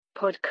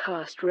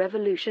Podcast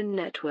Revolution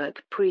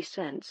Network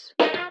presents.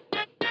 The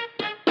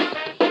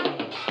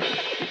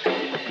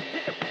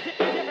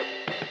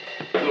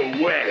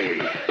Way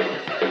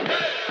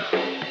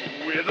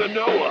with a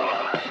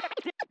Noah.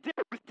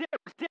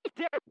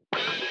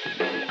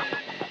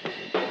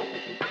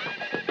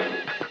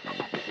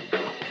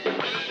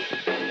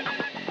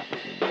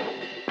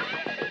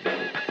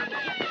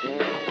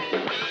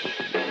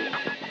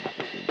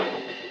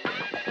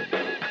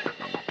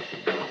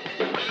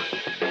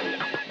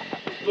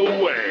 The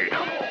Way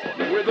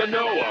with a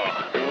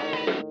Noah.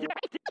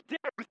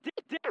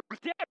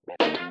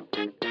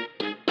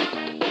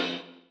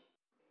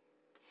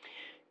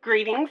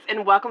 Greetings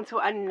and welcome to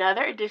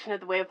another edition of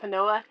The Way of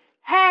Noah.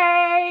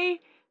 Hey!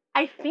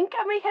 I think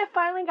I may have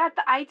finally got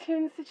the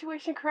iTunes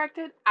situation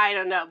corrected. I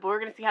don't know, but we're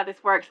going to see how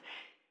this works.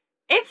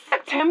 It's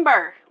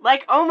September.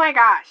 Oh my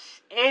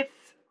gosh.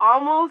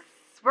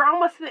 We're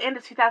almost to the end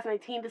of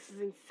 2018. This is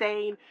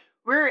insane.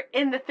 We're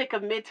in the thick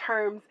of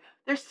midterms.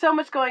 There's so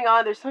much going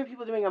on. There's so many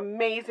people doing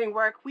amazing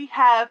work. We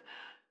have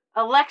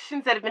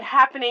elections that have been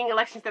happening,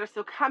 elections that are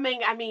still coming.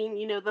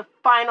 The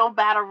final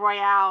battle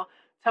royale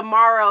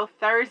tomorrow,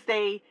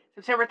 Thursday,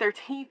 September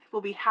 13th,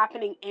 will be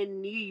happening in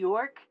New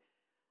York.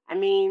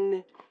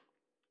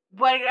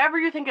 Whatever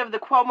you think of the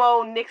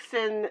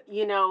Cuomo-Nixon,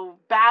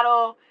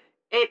 battle,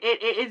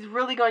 it is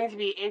really going to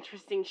be an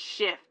interesting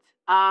shift.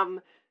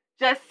 Some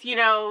just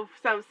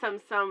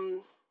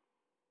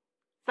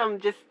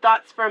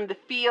thoughts from the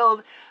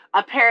field.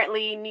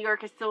 Apparently, New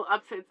York is still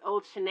up to its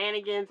old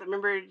shenanigans. I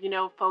remember,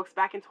 folks,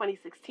 back in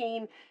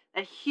 2016,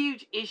 a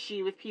huge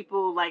issue with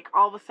people,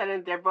 all of a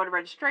sudden their voter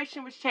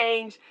registration was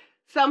changed.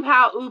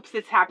 Somehow, oops,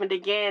 it's happened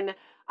again.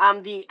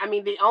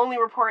 The only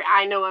report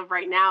I know of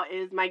right now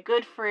is my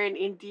good friend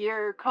and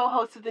dear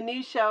co-host of the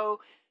new show,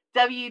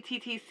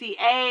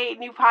 WTTCA,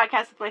 new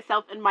podcast with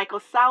myself and Michael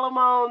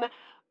Salomon.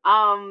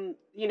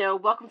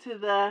 Welcome to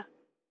the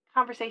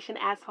conversation,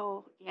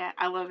 asshole. Yeah,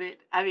 I love it.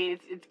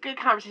 It's good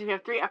conversation. We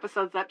have 3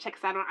 episodes up. Check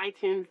us out on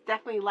iTunes.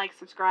 Definitely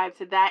subscribe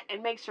to that,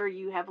 and make sure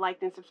you have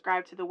liked and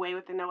subscribed to The Way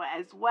with the Noah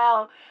as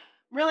well.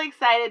 Really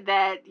excited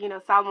that,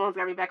 Solomon's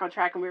got me back on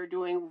track and we were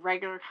doing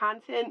regular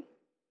content.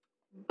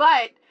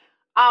 But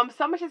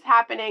so much is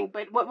happening.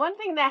 But one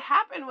thing that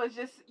happened was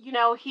just,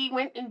 he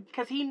went in,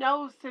 because he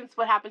knows since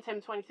what happened to him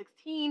in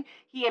 2016,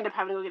 he ended up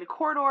having to go get a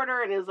court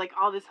order, and it was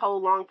all this whole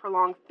long,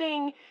 prolonged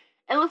thing.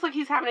 And it looks like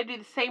he's having to do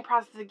the same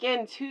process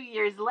again 2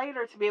 years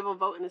later to be able to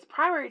vote in this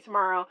primary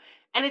tomorrow.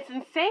 And it's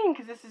insane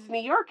because this is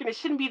New York, and it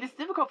shouldn't be this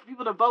difficult for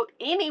people to vote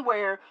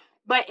anywhere.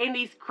 But in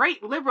these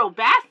great liberal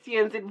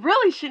bastions, it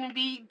really shouldn't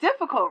be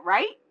difficult,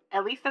 right?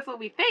 At least that's what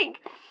we think.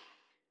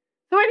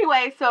 So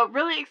anyway,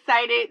 really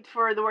excited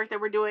for the work that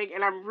we're doing,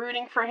 and I'm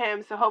rooting for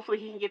him. So hopefully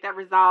he can get that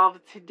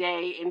resolved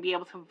today and be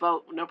able to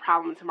vote no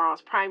problem in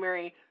tomorrow's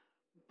primary.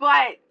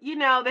 But,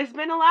 there's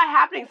been a lot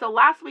happening. So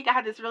last week I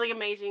had this really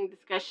amazing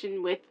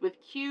discussion with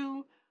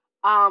Q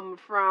from,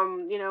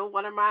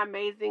 one of my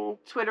amazing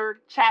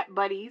Twitter chat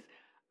buddies.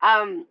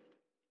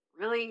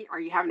 Really? Are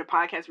you having a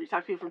podcast where you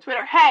talk to people from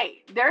Twitter?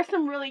 Hey, there are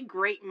some really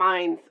great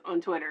minds on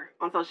Twitter,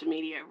 on social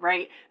media,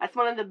 right? That's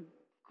one of the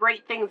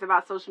great things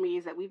about social media,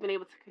 is that we've been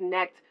able to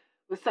connect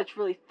with such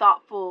really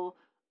thoughtful,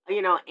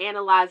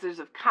 analyzers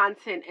of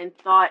content and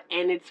thought,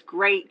 and it's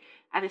great.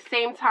 At the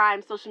same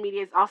time, social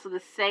media is also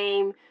the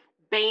same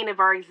bane of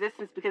our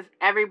existence, because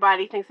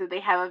everybody thinks that they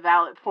have a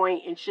valid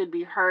point and should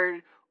be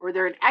heard, or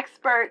they're an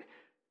expert.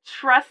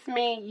 Trust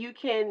me,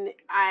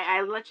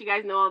 I let you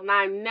guys know all the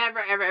time, never,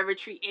 ever, ever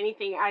treat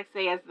anything I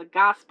say as the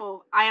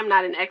gospel. I am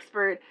not an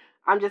expert.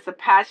 I'm just a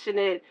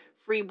passionate,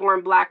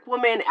 freeborn Black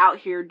woman out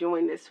here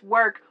doing this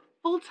work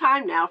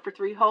full-time now for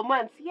 3 whole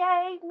months.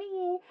 Yay,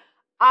 me.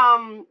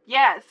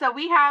 So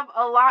we have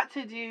a lot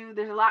to do.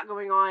 There's a lot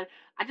going on.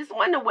 I just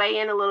wanted to weigh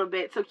in a little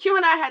bit. So Q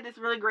and I had this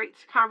really great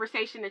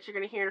conversation that you're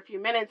going to hear in a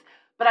few minutes,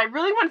 but I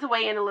really wanted to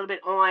weigh in a little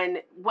bit on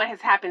what has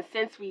happened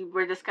since we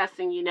were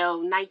discussing,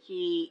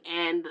 Nike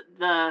and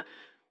the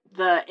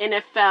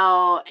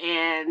NFL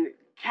and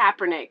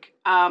Kaepernick.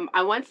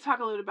 I wanted to talk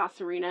a little bit about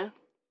Serena.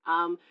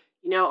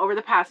 Over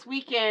the past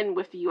weekend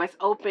with the U.S.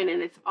 Open,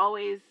 and it's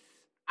always,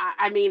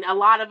 a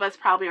lot of us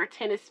probably are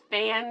tennis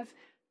fans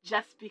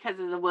just because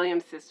of the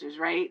Williams sisters,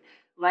 right?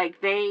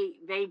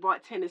 They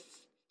brought tennis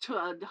to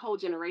a whole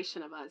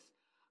generation of us.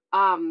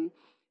 And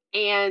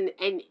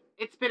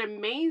it's been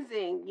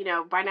amazing.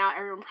 By now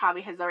everyone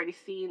probably has already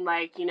seen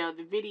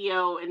the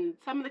video and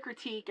some of the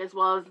critique, as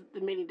well as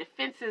the many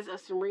defenses of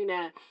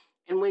Serena,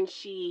 and when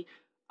she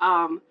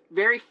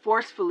very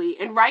forcefully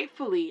and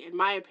rightfully, in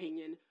my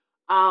opinion,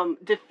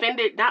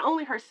 defended not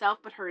only herself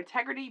but her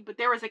integrity. But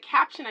there was a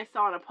caption I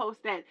saw in a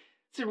post that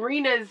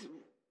Serena's,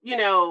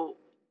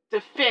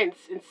 defense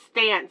and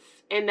stance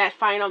in that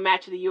final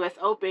match of the U.S.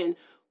 Open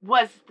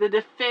was the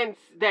defense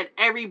that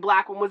every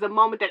Black woman, was a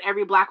moment that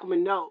every Black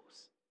woman knows.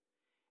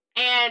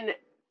 And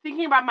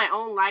thinking about my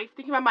own life,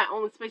 thinking about my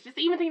own space, just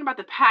even thinking about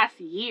the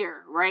past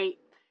year, right?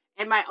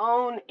 And my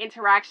own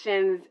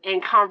interactions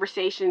and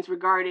conversations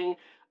regarding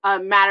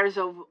matters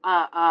of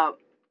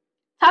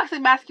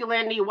toxic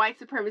masculinity, white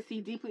supremacy,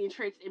 deeply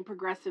entrenched in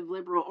progressive,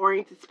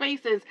 liberal-oriented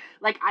spaces,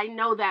 like, I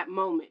know that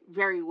moment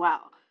very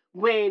well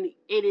when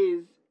it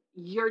is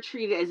you're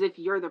treated as if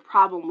you're the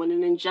problem when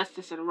an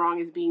injustice and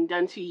wrong is being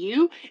done to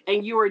you,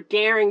 and you are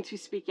daring to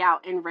speak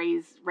out and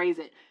raise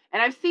it.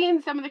 And I've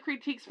seen some of the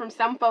critiques from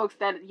some folks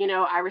that, you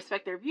know, I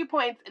respect their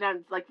viewpoints, and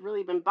I've, like,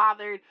 really been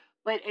bothered,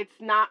 but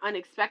it's not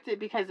unexpected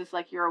because it's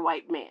like you're a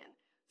white man.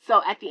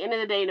 So at the end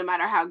of the day, no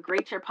matter how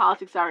great your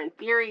politics are in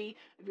theory,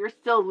 if you're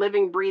still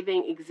living,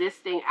 breathing,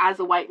 existing as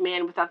a white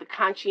man without the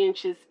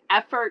conscientious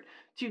effort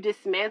to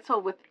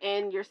dismantle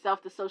within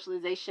yourself the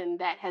socialization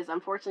that has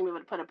unfortunately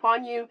been put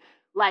upon you,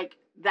 like,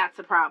 that's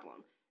a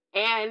problem.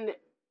 And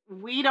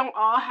we don't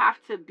all have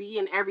to be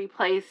in every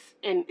place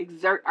and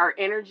exert our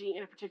energy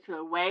in a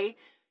particular way.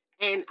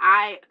 And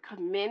I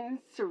commend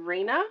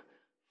Serena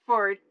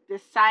for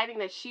deciding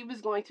that she was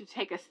going to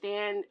take a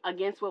stand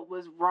against what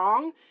was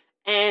wrong,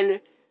 and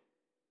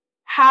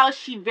how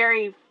she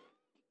very,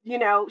 you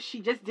know,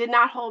 she just did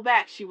not hold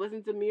back. She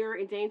wasn't demure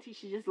and dainty.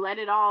 She just let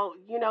it all,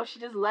 you know, she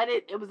just let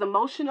it. It was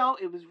emotional.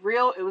 It was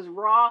real. It was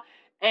raw.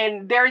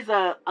 And there's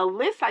a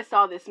list I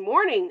saw this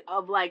morning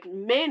of, like,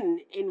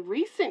 men in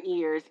recent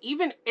years,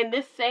 even in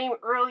this same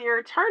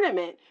earlier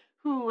tournament,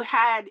 who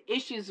had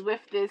issues with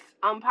this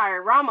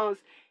umpire Ramos.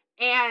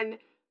 And,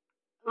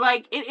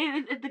 like,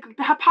 the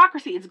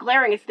hypocrisy is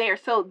glaring. It's there.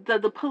 So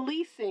the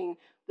policing,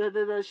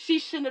 the she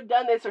shouldn't have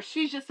done this, or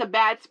she's just a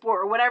bad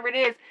sport, or whatever it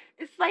is.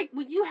 It's like,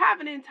 when you have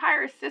an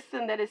entire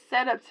system that is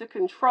set up to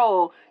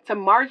control, to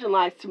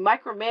marginalize, to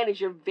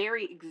micromanage your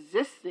very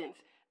existence,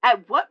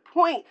 at what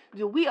point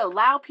do we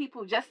allow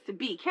people just to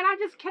be? Can I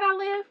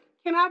live?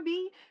 Can I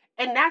be?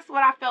 And that's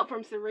what I felt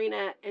from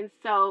Serena. And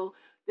so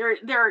there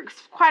are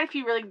quite a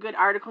few really good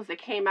articles that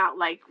came out,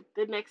 like,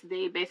 the next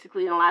day,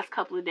 basically in the last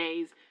couple of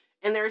days.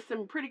 And there's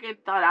some pretty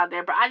good thought out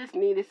there, but I just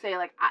need to say,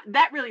 like,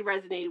 that really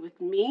resonated with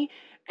me.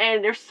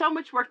 And there's so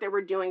much work that we're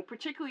doing,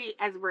 particularly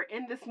as we're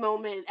in this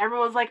moment.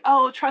 Everyone's like,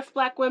 oh, trust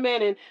Black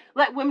women and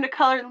let women of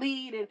color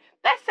lead. And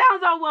that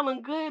sounds all well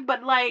and good,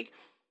 but, like,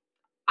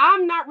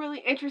 I'm not really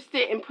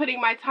interested in putting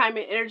my time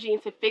and energy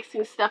into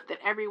fixing stuff that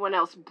everyone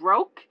else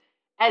broke,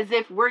 as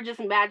if we're just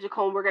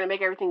magical and we're going to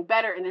make everything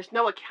better. And there's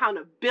no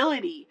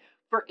accountability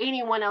for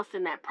anyone else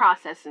in that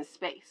process and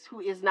space who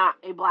is not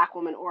a Black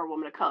woman or a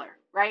woman of color,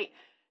 right?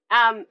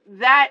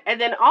 That, and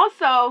then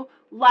also,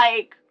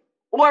 like,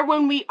 or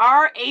when we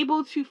are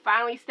able to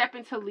finally step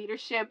into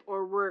leadership,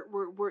 or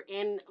we're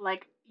in,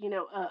 like, you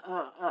know,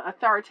 a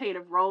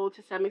authoritative role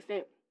to some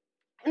extent.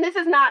 And this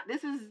is not,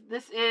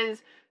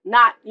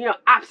 you know,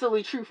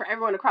 absolutely true for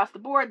everyone across the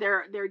board.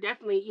 There are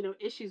definitely, you know,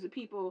 issues with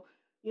people,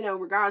 you know,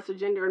 regardless of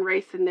gender and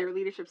race and their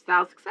leadership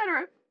styles,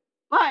 etc.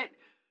 But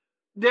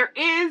there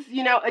is,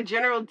 you know, a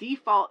general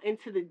default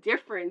into the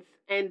difference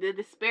and the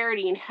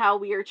disparity in how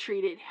we are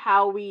treated,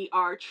 how we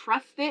are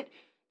trusted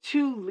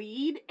to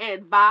lead,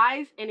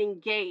 advise, and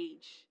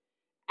engage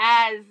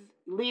as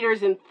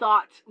leaders in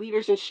thought,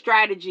 leaders in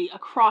strategy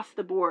across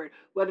the board,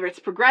 whether it's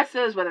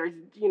progressives, whether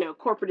it's, you know,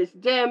 corporatist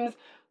Dems.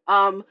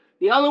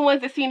 The only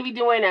ones that seem to be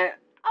doing an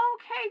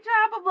okay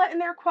job of letting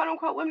their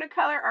quote-unquote women of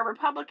color are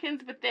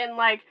Republicans, but then,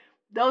 like,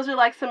 those are,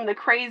 like, some of the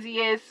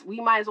craziest,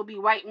 we might as well be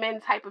white men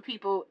type of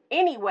people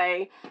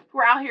anyway, who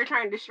are out here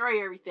trying to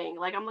destroy everything.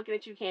 Like, I'm looking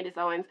at you, Candace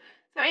Owens.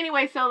 So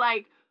anyway, so,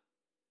 like,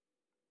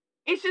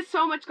 it's just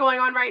so much going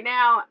on right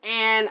now,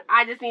 and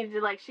I just needed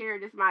to, like, share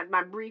just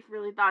my brief,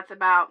 really, thoughts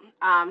about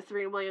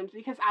Serena Williams,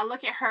 because I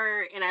look at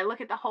her, and I look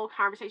at the whole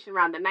conversation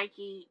around the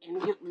Nike,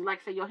 and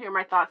like I said, you'll hear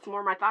more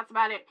of my thoughts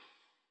about it.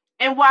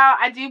 And while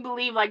I do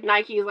believe, like,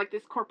 Nike is, like,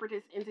 this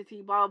corporatist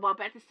entity, blah, blah, blah,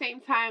 but at the same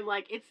time,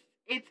 like, it's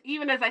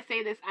even as I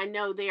say this, I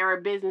know they are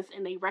a business,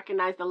 and they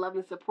recognize the love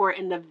and support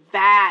and the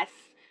vast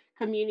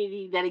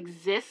community that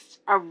exists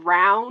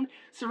around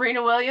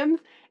Serena Williams,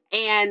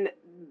 and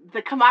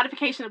the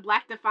commodification of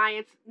Black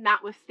Defiance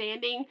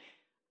notwithstanding,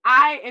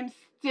 I am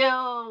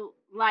still,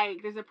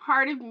 like, there's a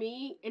part of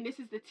me, and this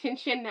is the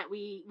tension that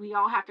we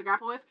all have to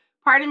grapple with.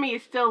 Part of me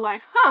is still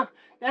like,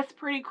 that's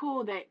pretty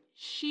cool that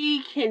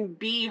she can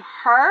be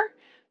her,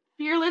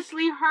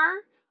 fearlessly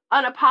her,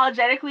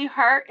 unapologetically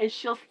her, and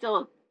she'll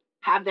still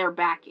have their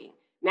backing.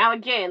 Now,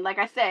 again, like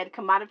I said,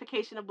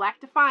 commodification of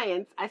Black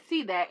Defiance, I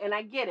see that and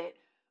I get it.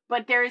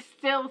 But there is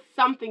still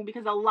something,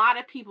 because a lot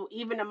of people,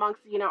 even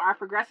amongst, you know, our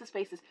progressive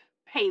spaces,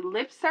 pay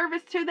lip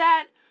service to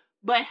that.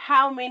 But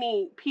how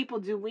many people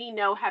do we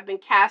know have been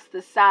cast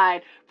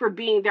aside for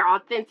being their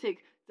authentic,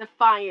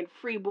 defiant,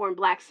 freeborn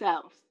Black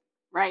selves,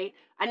 right?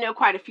 I know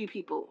quite a few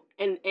people.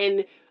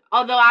 And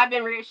although I've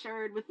been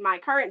reassured with my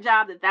current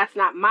job that that's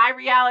not my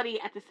reality,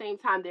 at the same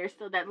time, there's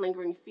still that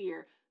lingering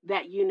fear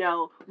that, you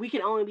know, we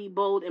can only be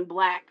bold and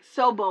Black,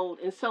 so bold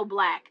and so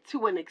Black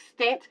to an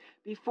extent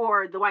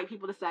before the white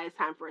people decide it's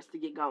time for us to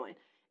get going.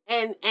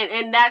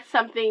 And that's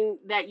something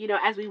that, you know,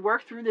 as we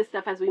work through this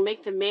stuff, as we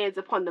make demands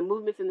upon the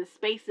movements and the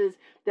spaces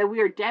that we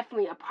are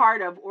definitely a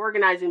part of,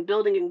 organizing,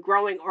 building, and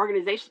growing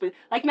organizations. But,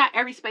 like, not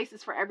every space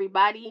is for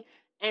everybody.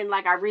 And,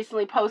 like, I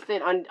recently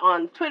posted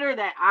on Twitter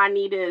that I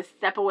need to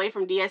step away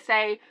from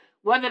DSA.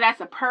 Whether that's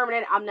a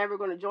permanent, I'm never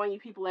going to join you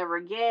people ever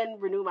again,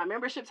 renew my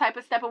membership type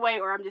of step away,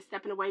 or I'm just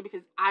stepping away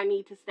because I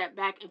need to step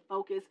back and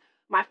focus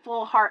my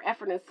full heart,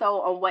 effort, and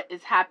soul on what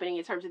is happening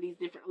in terms of these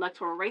different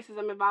electoral races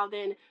I'm involved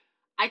in.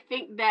 I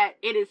think that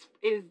it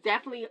is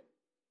definitely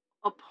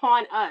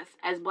upon us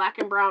as Black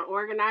and brown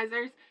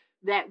organizers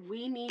that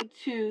we need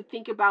to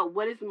think about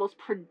what is the most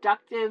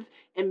productive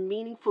and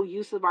meaningful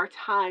use of our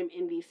time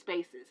in these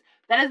spaces.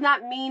 That does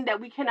not mean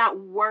that we cannot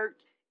work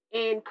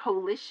in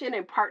coalition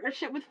and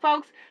partnership with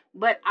folks,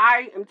 but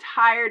I am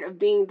tired of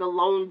being the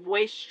lone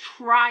voice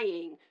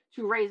trying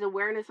to raise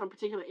awareness on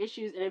particular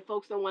issues, and if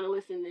folks don't want to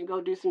listen, then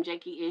go do some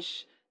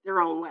janky-ish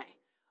their own way.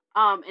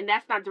 And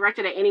that's not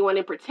directed at anyone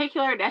in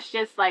particular. That's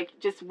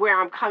just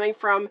where I'm coming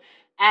from.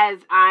 As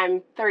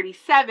I'm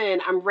 37,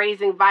 I'm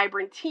raising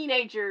vibrant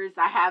teenagers.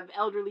 I have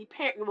elderly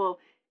parents,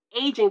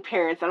 aging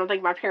parents. I don't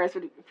think my parents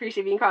would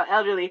appreciate being called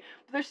elderly.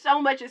 But there's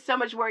so much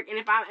work. And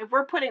if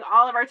we're putting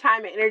all of our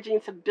time and energy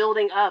into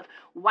building up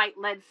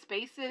white-led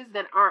spaces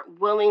that aren't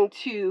willing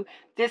to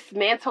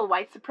dismantle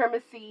white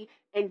supremacy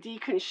and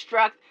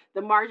deconstruct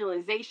the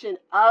marginalization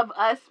of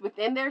us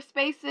within their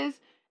spaces,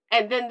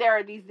 and then there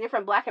are these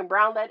different Black and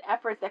brown-led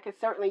efforts that could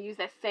certainly use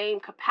that same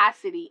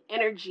capacity,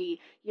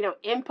 energy,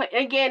 input.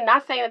 And again,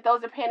 not saying that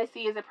those are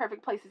panaceas or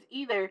perfect places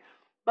either,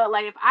 but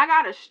if I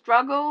got to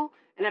struggle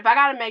and if I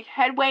got to make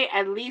headway,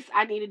 at least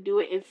I need to do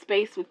it in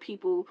space with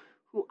people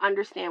who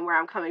understand where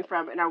I'm coming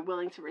from and are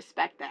willing to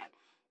respect that.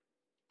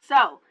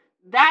 So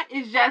that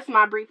is just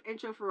my brief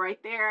intro for right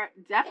there.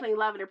 Definitely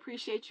love and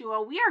appreciate you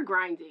all. We are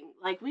grinding.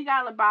 We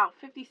got about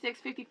 56,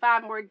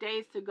 55 more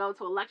days to go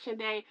to Election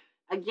Day.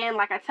 Again,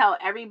 like I tell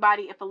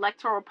everybody, if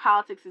electoral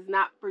politics is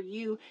not for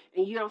you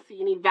and you don't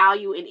see any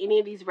value in any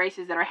of these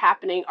races that are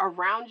happening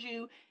around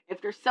you,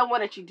 if there's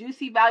someone that you do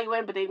see value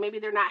in, but maybe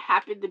they're not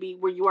happy to be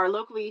where you are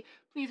locally,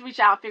 please reach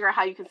out, figure out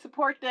how you can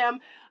support them.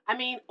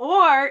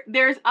 Or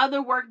there's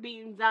other work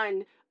being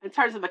done in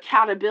terms of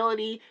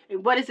accountability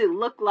and what does it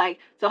look like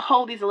to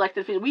hold these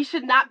elected officials. We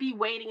should not be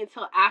waiting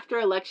until after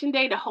Election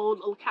Day to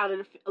hold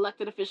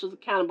elected officials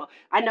accountable.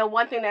 I know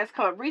one thing that's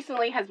come up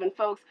recently has been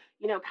folks,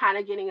 kind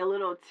of getting a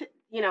little,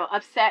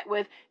 upset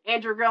with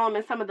Andrew Gillum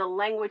and some of the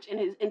language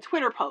in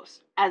Twitter posts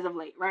as of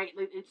late, right?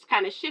 It's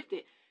kind of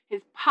shifted.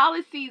 His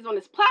policies on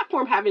his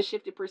platform haven't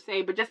shifted per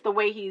se, but just the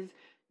way he's,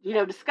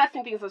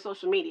 discussing things on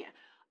social media.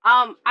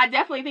 I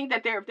definitely think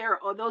that if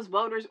there are those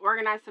voters,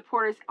 organized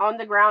supporters on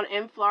the ground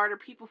in Florida,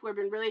 people who have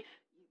been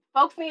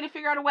folks need to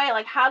figure out a way,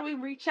 how do we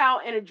reach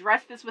out and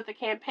address this with a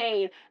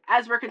campaign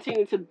as we're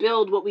continuing to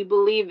build what we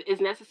believe is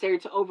necessary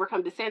to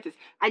overcome DeSantis.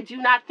 I do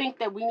not think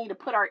that we need to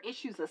put our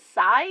issues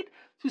aside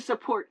to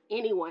support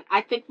anyone. I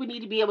think we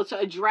need to be able to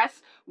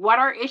address what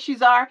our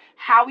issues are,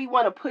 how we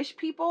want to push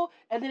people,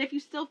 and then if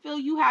you still feel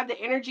you have the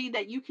energy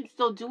that you can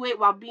still do it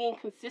while being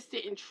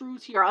consistent and true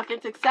to your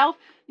authentic self,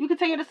 you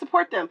continue to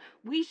support them.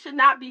 We should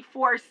not be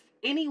forced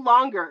any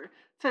longer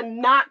to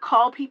not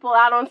call people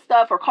out on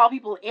stuff or call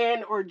people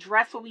in or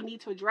address what we need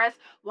to address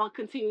while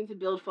continuing to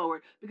build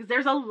forward. Because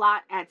there's a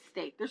lot at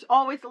stake. There's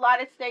always a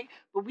lot at stake,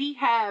 but we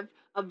have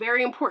a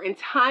very important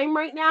time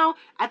right now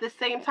at the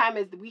same time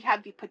as we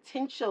have the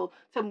potential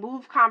to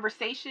move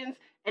conversations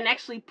and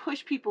actually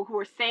push people who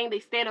are saying they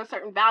stand on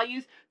certain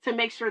values to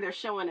make sure they're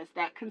showing us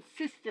that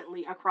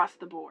consistently across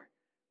the board,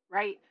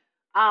 right?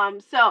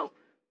 So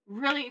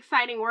really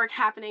exciting work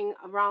happening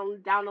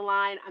around down the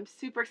line. I'm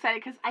super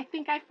excited because I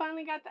think I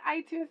finally got the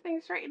iTunes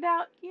thing straightened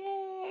out.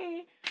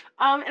 Yay!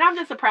 And I'm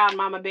just a proud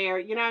mama bear.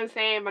 You know what I'm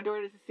saying? My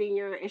daughter's a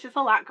senior. It's just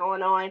a lot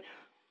going on.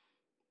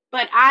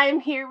 But I'm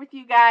here with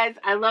you guys.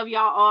 I love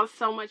y'all all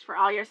so much for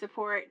all your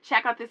support.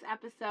 Check out this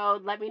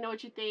episode. Let me know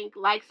what you think.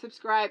 Like,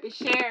 subscribe, and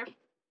share.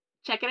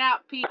 Check it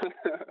out. Peace. What's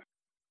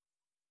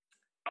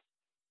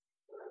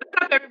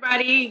up,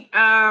 everybody?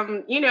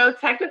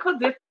 Technical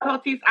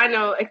difficulties. I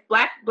know it's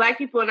black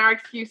people and our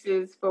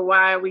excuses for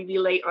why we be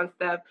late on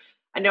stuff.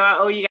 I know I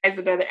owe you guys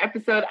another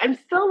episode. I'm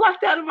still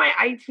locked out of my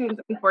iTunes,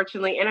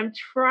 unfortunately, and I'm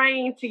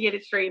trying to get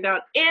it straightened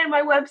out. And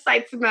my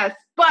website's a mess,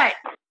 but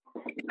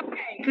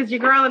okay, because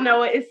your girl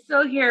Noah is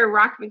still here,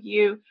 rock with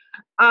you.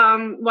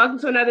 Welcome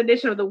to another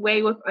edition of The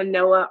Way with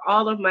Noah.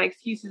 All of my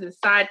excuses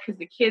aside, because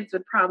the kids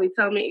would probably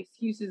tell me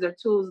excuses are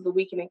tools of the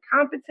weak and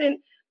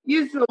incompetent.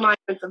 Use the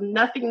monuments of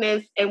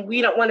nothingness, and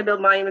we don't want to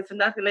build monuments of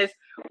nothingness.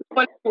 We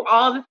want to do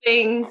all the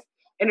things,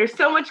 and there's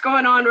so much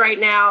going on right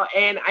now,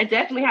 and I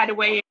definitely had to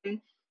weigh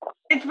in.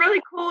 It's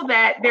really cool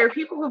that there are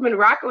people who've been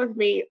rocking with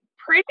me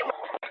pretty much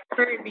at the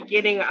very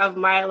beginning of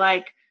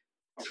my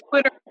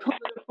Twitter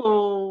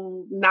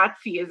political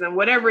Nazism,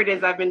 whatever it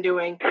is I've been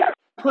doing,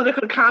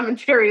 political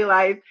commentary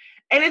life.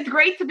 And it's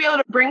great to be able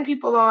to bring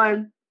people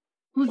on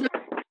who's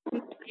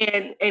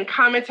in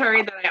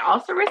commentary that I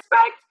also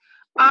respect.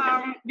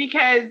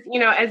 Because,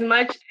 as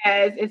much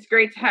as it's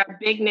great to have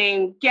big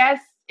name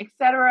guests,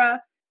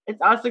 etc.,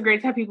 it's also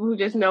great to have people who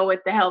just know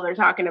what the hell they're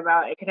talking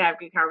about and can have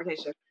good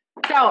conversation.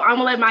 So I'm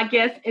gonna let my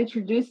guests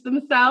introduce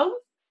themselves.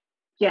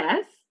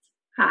 Guest,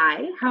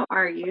 hi, how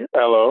are you?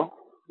 Hello.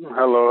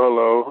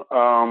 Hello, hello.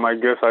 I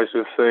guess I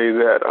should say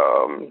that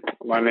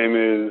my name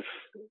is.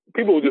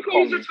 People You just can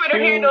call use your me Twitter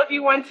handle Q. if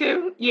you want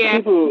to. Yeah.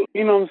 People,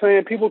 you know what I'm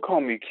saying? People call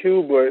me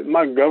Q, but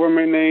my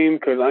government name,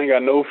 because I ain't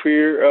got no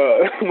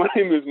fear. My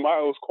name is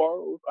Miles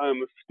Quarles. I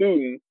am a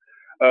student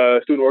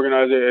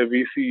organizer at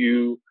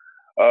VCU.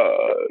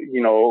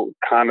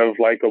 Kind of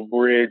like a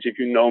bridge, if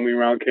you know me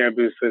around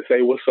campus, to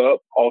say what's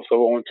up. Also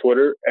on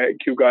Twitter at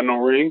Q Got No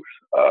Rings.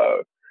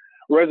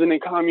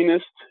 Resident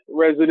communist,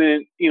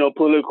 resident,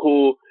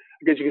 political,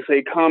 I guess you could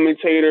say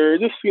commentator,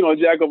 just,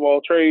 jack of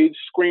all trades,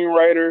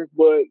 screenwriter,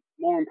 but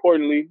more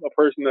importantly, a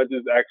person that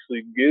just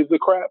actually gives a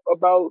crap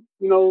about,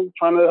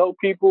 trying to help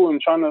people and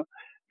trying to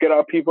get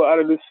our people out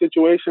of this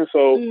situation.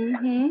 So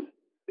Mm-hmm.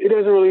 it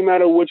doesn't really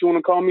matter what you want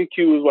to call me.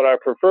 Q is what I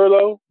prefer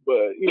though,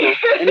 but,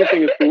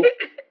 anything is cool.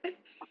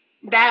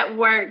 That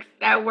works.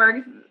 That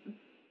works.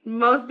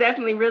 Most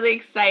definitely really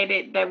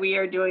excited that we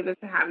are doing this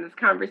and having this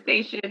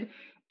conversation.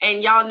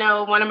 And y'all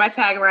know one of my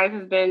taglines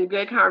has been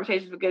good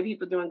conversations with good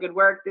people doing good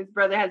work. This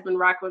brother has been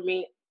rocking with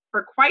me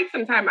for quite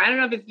some time. I don't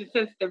know if it's been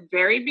since the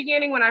very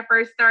beginning when I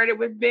first started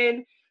with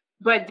Ben,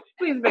 but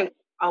definitely it's been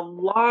a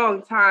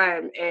long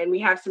time. And we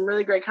have some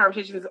really great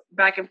conversations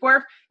back and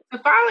forth. So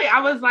finally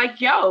I was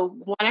like, yo,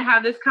 want to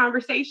have this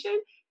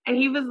conversation? And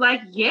he was like,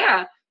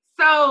 yeah.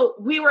 So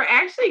we were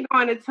actually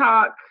going to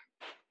talk,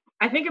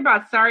 I think,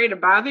 about Sorry to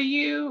Bother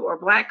You or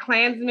Black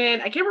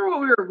Klansman. I can't remember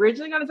what we were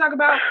originally going to talk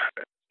about.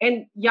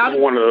 And y'all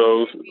One of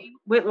those.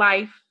 with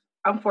life,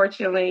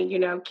 unfortunately,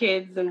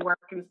 kids and work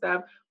and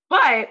stuff.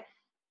 But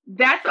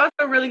that's also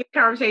a really good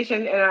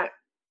conversation. And I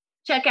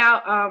check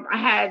out, I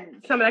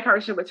had some of that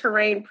conversation with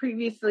Torian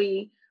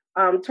previously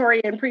on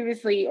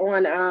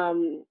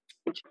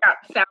check out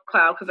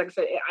SoundCloud, because like I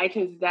said,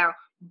 iTunes is down.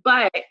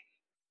 But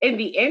in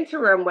the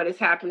interim, what has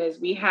happened is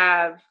we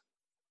have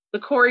the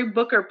Cory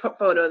Booker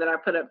photo that I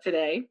put up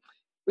today.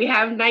 We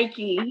have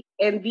Nike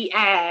and the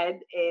ad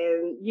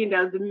and,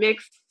 the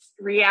mixed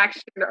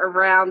reaction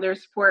around their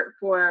support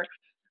for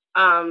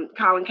Colin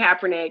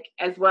Kaepernick,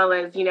 as well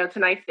as,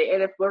 tonight's the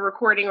NFL. We're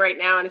recording right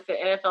now and it's the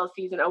NFL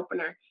season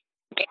opener.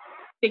 And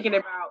thinking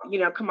about,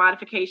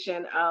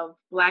 commodification of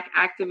Black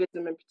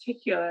activism in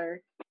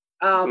particular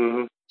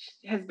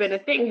has been a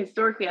thing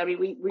historically. I mean,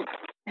 we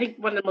I think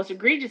one of the most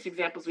egregious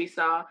examples we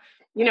saw,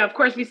 of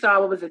course we saw,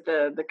 what was it,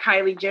 the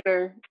Kylie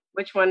Jenner,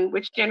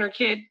 which Jenner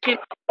kid?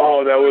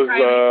 Oh, that was,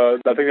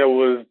 I think that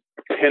was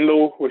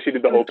Kendall, where she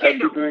did the whole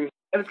Pepsi thing.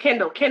 It was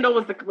Kendall. Kendall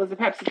was the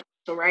Pepsi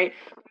commercial, right?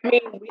 I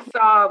mean, we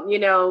saw,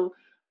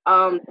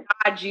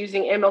 Dodge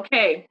using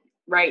MLK,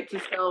 right, to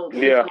sell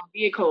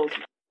vehicles,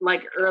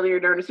 like earlier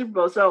during the Super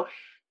Bowl. So,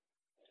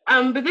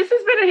 but this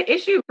has been an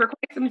issue for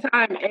quite some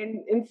time,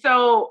 and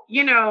so,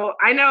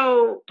 I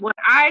know what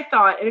I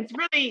thought, and it's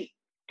really,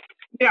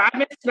 I've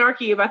been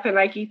snarky about the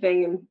Nike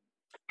thing, and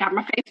got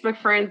my Facebook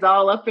friends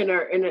all up in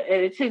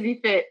a tizzy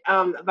fit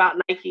about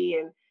Nike,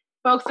 and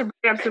folks are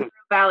bringing up some real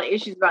valid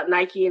issues about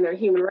Nike and their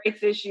human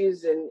rights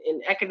issues and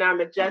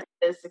economic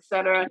justice,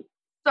 etc.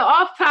 So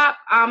off top,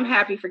 I'm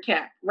happy for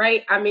Cap,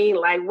 right? I mean,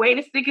 like, way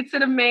to stick it to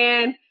the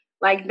man.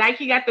 Like,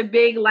 Nike got the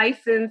big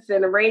license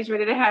and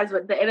arrangement that it has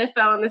with the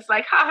NFL, and it's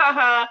like, ha ha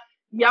ha,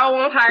 y'all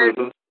won't hire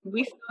him.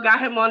 We still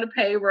got him on the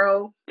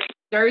payroll.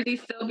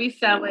 Jerseys still be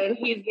selling.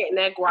 He's getting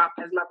that guap,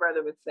 as my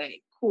brother would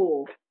say.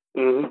 Cool.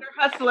 The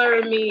hustler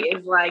in me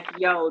is like,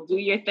 yo, do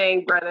your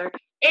thing, brother.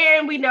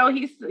 And we know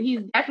he's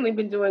definitely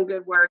been doing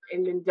good work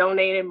and been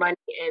donating money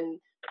and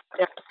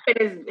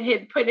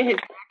putting his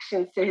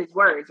actions to his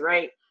words,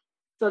 right?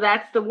 So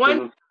that's the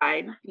one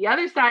side. The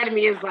other side of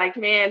me is like,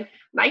 man,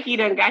 Nike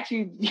done got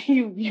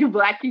you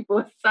Black people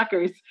as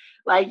suckers.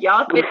 Like,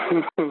 y'all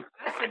think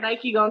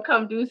Nike gonna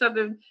come do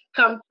something,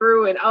 come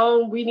through,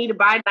 and we need to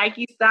buy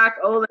Nike stock.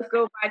 Oh, let's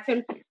go buy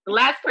 10. The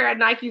last pair of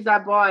Nikes I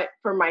bought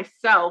for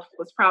myself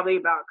was probably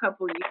about a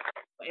couple of years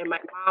ago, and my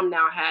mom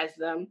now has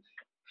them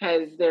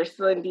because they're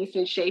still in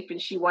decent shape,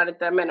 and she wanted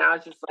them, and I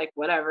was just like,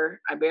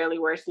 whatever. I barely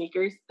wear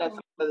sneakers. That's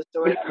another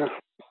story.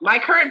 My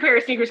current pair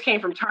of sneakers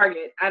came from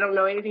Target. I don't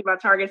know anything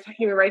about Target's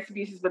human rights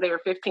abuses, but they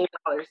were $15.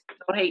 Don't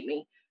hate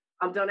me.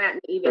 Don't at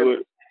me either.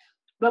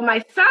 But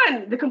my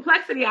son, the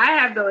complexity I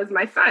have, though, is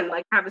my son.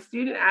 Like, I have a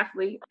student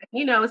athlete.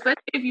 Especially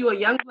if you're a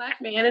young Black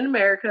man in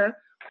America,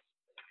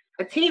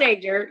 a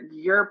teenager,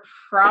 you're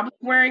probably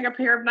wearing a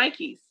pair of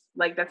Nikes.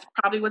 Like, that's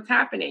probably what's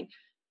happening.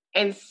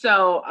 And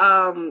so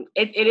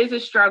it is a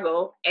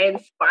struggle. And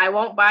so I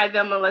won't buy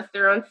them unless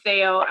they're on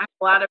sale. I have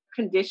a lot of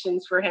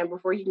conditions for him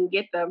before he can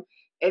get them.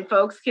 And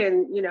folks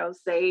can,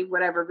 say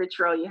whatever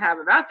vitriol you have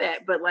about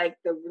that. But, like,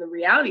 the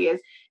reality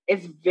is,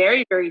 it's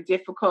very, very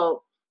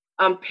difficult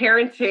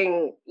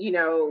parenting,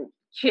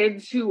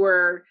 kids who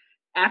are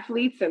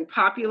athletes and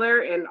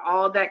popular and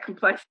all that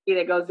complexity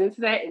that goes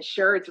into that. And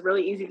sure, it's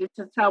really easy to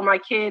tell my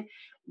kid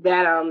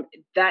that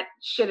that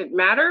shouldn't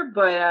matter.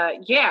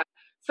 But yeah.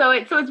 So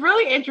it's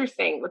really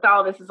interesting with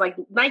all this. It's like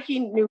Nike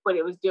knew what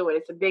it was doing.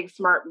 It's a big,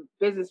 smart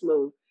business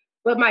move.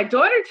 But my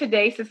daughter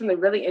today said something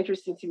really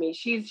interesting to me.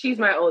 She's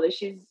my oldest.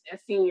 She's a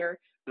senior.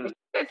 And she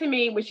said to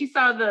me when she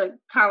saw the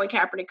Colin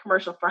Kaepernick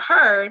commercial for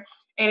her,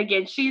 And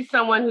again, she's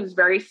someone who's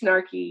very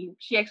snarky.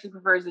 She actually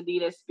prefers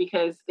Adidas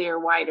because they're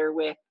wider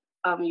with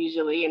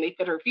usually, and they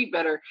fit her feet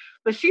better.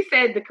 But she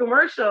said the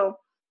commercial,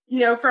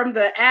 from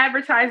the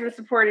advertising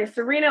supporting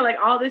Serena, like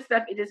all this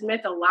stuff, it just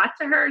meant a lot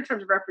to her in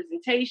terms of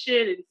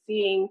representation and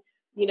seeing,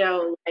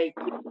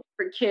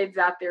 for kids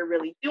out there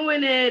really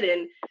doing it.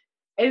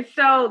 And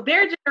so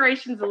their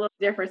generation's a little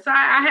different. So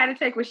I had to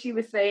take what she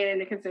was saying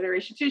into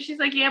consideration too. She's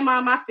like, yeah,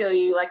 Mom, I feel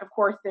you. Like, of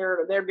course,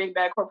 they're a big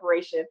bad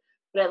corporation,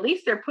 but at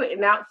least they're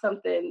putting out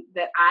something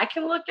that I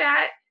can look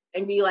at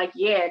and be like,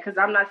 yeah, because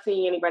I'm not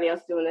seeing anybody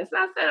else doing this.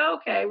 And I said,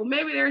 okay, well,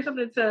 maybe there's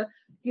something to,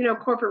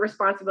 corporate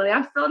responsibility.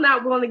 I'm still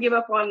not willing to give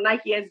up on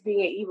Nike as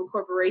being an evil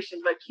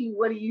corporation. But Q,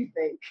 what do you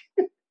think?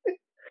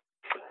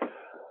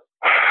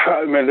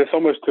 Man, there's so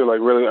much to like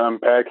really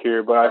unpack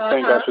here, but I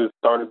think I should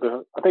start at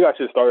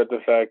the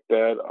fact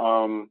that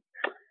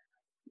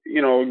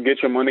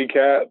get your money,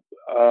 Cap.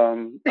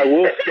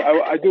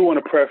 I do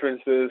want to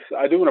preference this.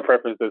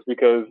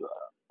 Because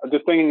I'm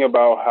just thinking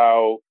about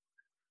how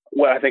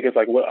what I think is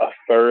like what a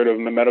third of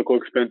the medical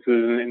expenses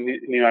in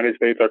the United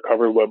States are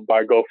covered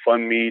by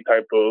GoFundMe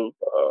type of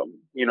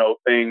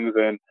things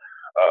and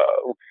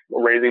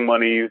raising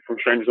money from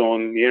strangers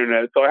on the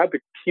internet. So I have to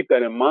keep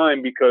that in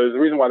mind because the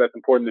reason why that's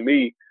important to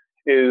me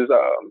is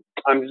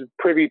I'm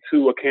privy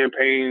to a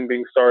campaign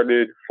being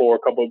started for a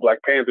couple of Black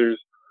Panthers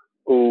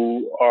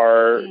who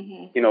are,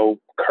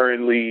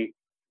 currently,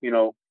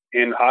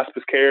 in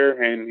hospice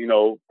care and,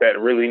 that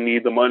really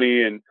need the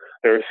money. And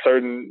there are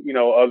certain,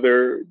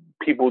 other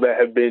people that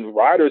have been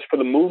riders for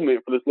the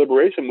movement, for this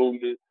liberation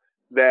movement,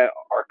 that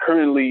are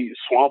currently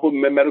swamped with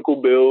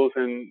medical bills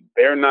and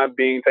they're not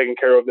being taken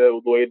care of the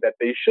way that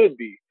they should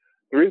be.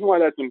 The reason why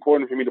that's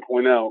important for me to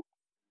point out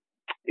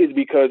is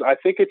because I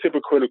think it's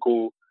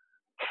hypocritical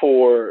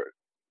for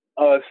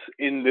us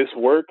in this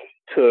work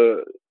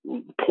to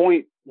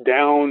point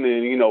down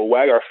and,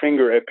 wag our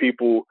finger at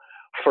people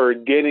for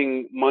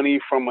getting money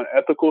from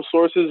unethical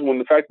sources when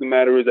the fact of the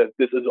matter is that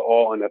this is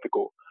all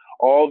unethical.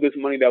 All this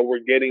money that we're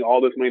getting,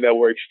 all this money that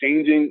we're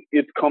exchanging,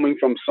 it's coming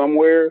from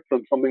somewhere,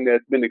 from something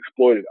that's been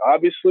exploited.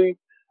 Obviously,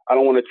 I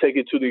don't want to take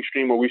it to the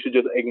extreme where we should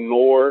just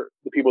ignore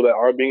the people that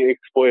are being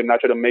exploited,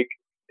 not try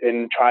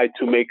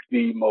to make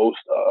the most,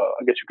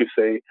 I guess you could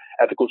say,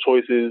 ethical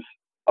choices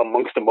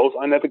amongst the most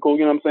unethical,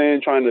 you know what I'm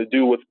saying? Trying to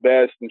do what's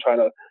best and trying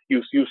to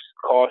use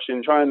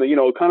caution, trying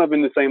to, kind of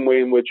in the same way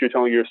in which you're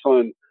telling your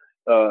son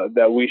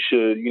that we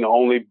should,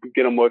 only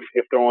get them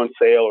if they're on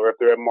sale or if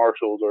they're at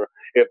Marshall's or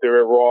if they're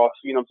at Ross,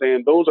 you know what I'm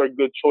saying? Those are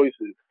good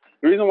choices.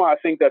 The reason why I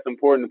think that's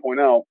important to point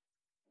out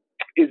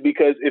is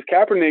because if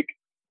Kaepernick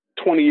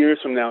 20 years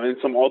from now in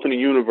some alternate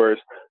universe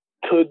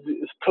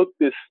took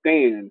this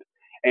stand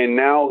and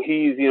now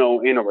he's,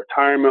 in a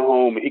retirement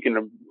home and he can't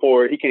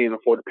even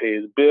afford to pay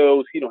his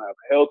bills. He don't have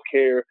health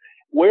care.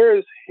 Where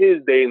is his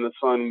day in the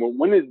sun?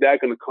 When is that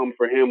going to come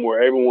for him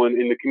where everyone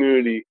in the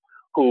community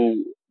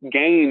who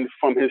gained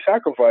from his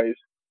sacrifice,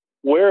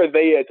 where are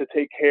they at to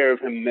take care of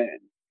him then?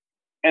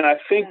 And I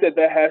think that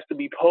has to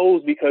be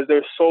posed because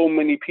there's so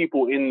many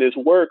people in this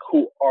work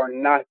who are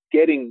not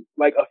getting,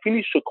 like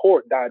Afeni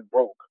Shakur died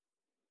broke.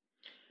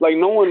 Like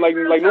no one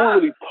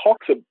really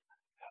talks about,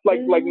 like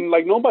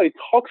nobody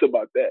talks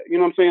about that. You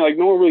know what I'm saying? Like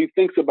no one really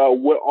thinks about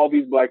what all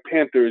these Black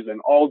Panthers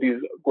and all these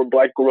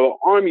Black Guerrilla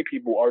Army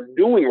people are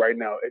doing right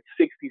now at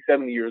 60,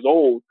 70 years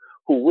old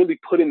who really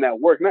put in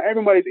that work. Not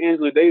everybody's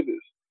Angela Davis.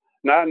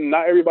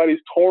 Not everybody's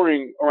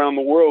touring around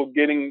the world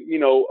getting,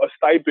 a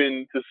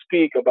stipend to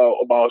speak about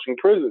abolishing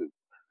prisons.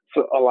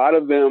 So a lot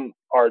of them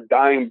are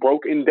dying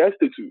broke and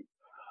destitute.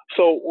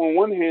 So on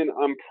one hand,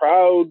 I'm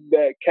proud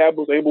that Cap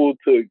was able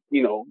to,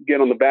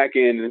 get on the back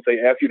end and say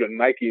F you to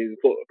Nike and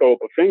throw up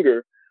a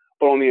finger.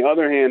 But on the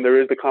other hand,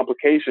 there is the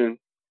complication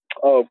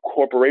of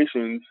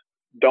corporations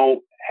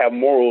don't have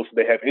morals,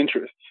 they have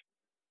interests.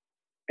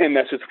 And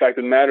that's just the fact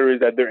of the matter is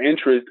that their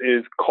interest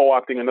is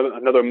co-opting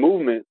another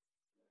movement,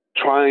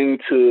 trying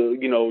to,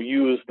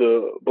 use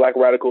the Black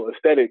radical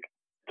aesthetic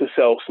to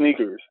sell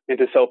sneakers and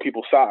to sell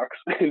people socks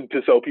and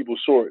to sell people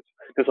shorts,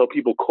 to sell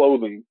people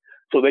clothing,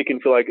 so they can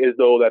feel like as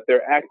though that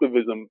their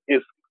activism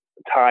is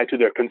tied to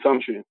their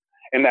consumption.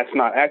 And that's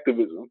not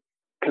activism.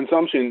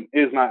 Consumption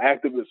is not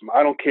activism.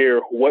 I don't care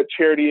what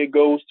charity it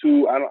goes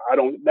to.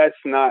 That's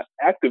not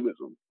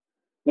activism.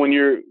 When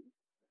you're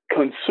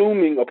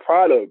consuming a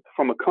product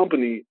from a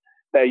company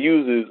that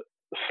uses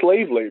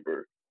slave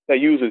labor, that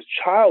uses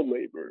child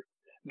labor,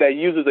 that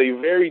uses a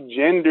very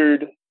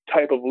gendered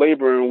type of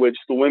labor in which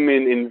the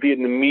women in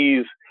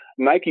Vietnamese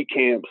Nike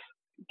camps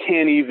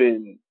can't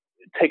even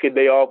take a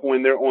day off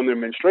when they're on their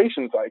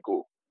menstruation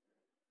cycle.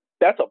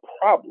 That's a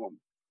problem.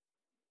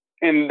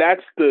 And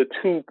that's the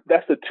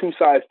two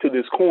sides to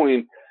this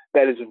coin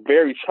that is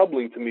very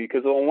troubling to me,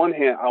 because on one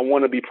hand, I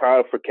want to be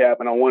proud for Cap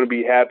and I want to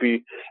be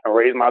happy and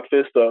raise my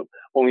fist up.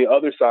 On the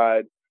other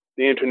side,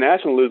 the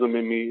internationalism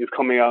in me is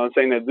coming out and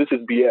saying that this is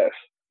BS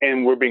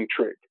and we're being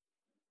tricked.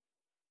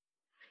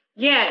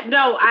 Yeah,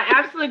 no, I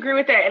absolutely agree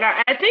with that. And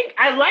I think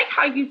I like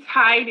how you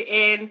tied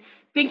in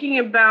thinking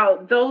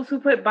about those who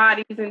put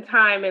bodies and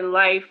time and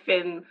life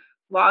and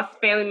lost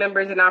family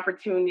members and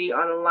opportunity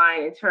on the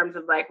line in terms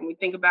of like when we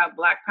think about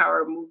Black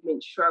Power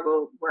movement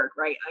struggle work,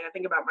 right? Like I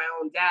think about my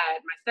own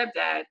dad, my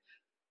stepdad,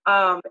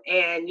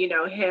 and you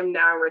know him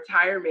now in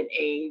retirement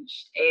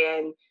age,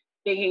 and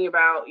thinking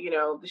about you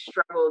know the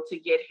struggle to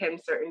get him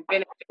certain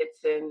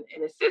benefits and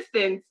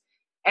assistance.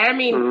 And I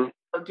mean,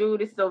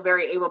 dude is still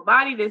very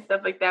able-bodied and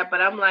stuff like that.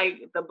 But I'm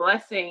like the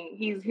blessing.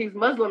 He's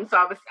Muslim, so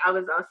I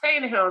was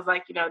saying to him, I was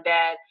like, you know,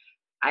 Dad,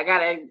 I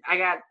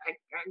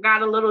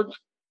got a little,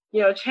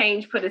 you know,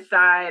 change put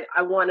aside.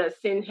 I want to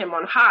send him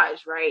on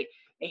Hajj, right?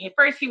 And at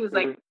first he was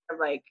like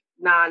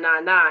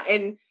nah.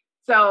 And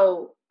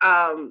so,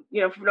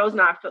 you know, for those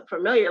not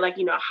familiar, like,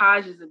 you know,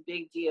 Hajj is a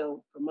big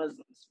deal for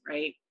Muslims,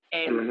 right?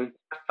 And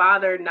my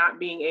father not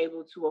being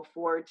able to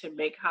afford to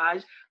make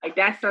Hajj, like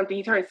that's something,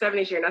 he turned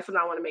 70 this year, and that's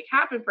something I want to make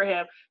happen for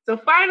him. So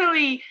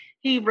finally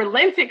he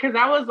relented, because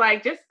I was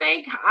like, just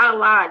thank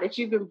Allah that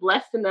you've been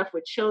blessed enough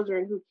with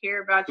children who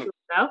care about you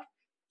enough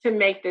to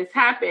make this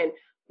happen.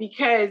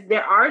 Because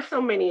there are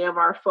so many of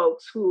our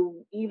folks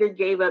who either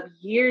gave up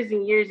years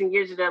and years and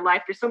years of their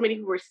life. There's so many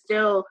who are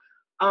still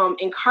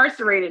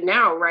incarcerated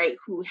now, right?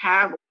 Who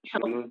have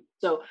health.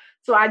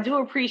 So I do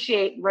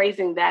appreciate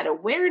raising that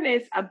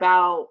awareness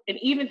about, and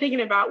even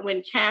thinking about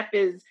when Cap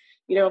is,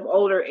 you know, of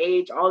older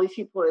age, all these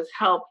people has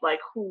helped, like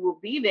who will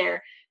be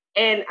there.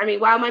 And I mean,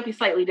 while it might be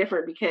slightly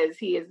different because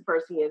he is the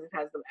person he is and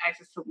has the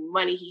access to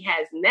money he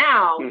has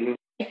now,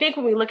 I think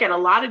when we look at a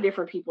lot of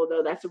different people,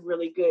 though, that's a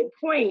really good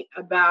point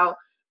about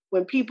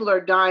when people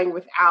are dying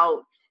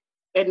without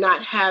and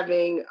not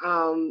having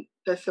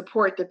the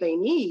support that they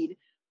need.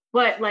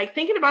 But like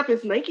thinking about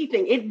this Nike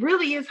thing, it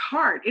really is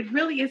hard. It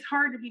really is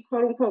hard to be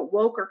quote unquote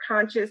woke or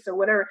conscious or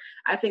whatever.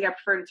 I think I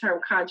prefer the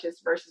term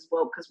conscious versus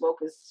woke, because woke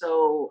is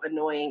so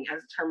annoying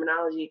as a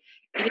terminology.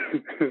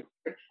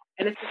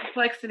 And it's the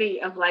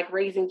complexity of like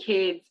raising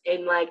kids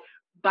and like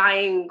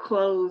buying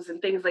clothes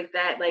and things like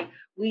that. Like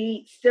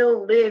we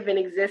still live and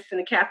exist in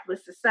a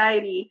capitalist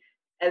society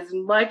as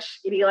much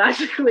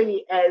ideologically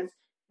as,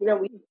 you know,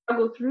 we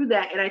struggle through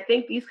that. And I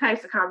think these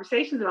types of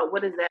conversations about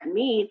what does that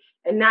mean,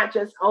 and not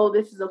just, oh,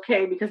 this is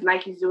okay because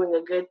Nike's doing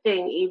a good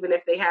thing, even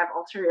if they have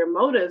ulterior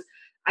motives.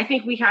 I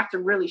think we have to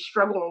really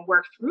struggle and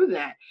work through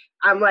that.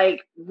 I'm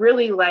like,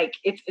 really like,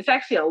 it's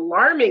actually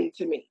alarming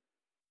to me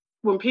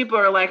when people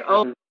are like,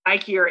 oh,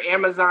 Nike or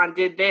Amazon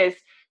did this.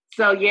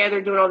 So yeah,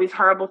 they're doing all these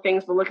horrible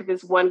things, but look at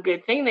this one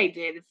good thing they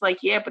did. It's like,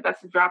 yeah, but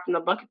that's a drop in the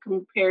bucket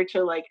compared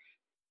to like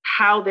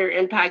how they're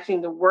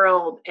impacting the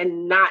world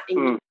and not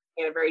in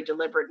a very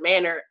deliberate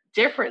manner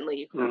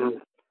differently.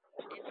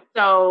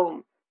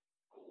 So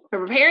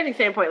from a parenting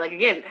standpoint, like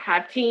again,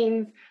 have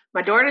teens.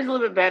 My daughter's a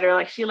little bit better.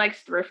 Like she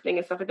likes thrifting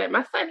and stuff like that.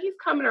 My son, he's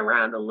coming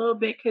around a little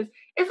bit because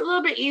it's a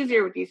little bit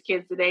easier with these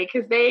kids today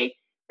because they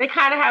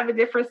kind of have a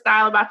different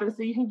style about them.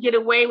 So you can get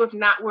away with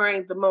not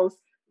wearing the most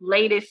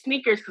latest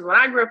sneakers. Because when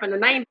I grew up in the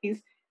 90s,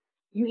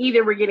 you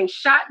either were getting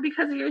shot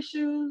because of your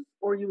shoes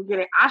or you were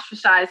getting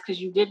ostracized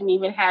because you didn't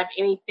even have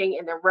anything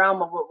in the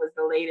realm of what was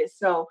the latest.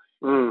 So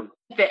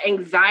the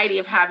anxiety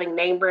of having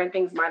name brand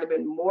things might have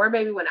been more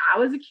maybe when I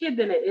was a kid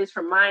than it is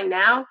for mine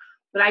now.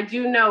 But I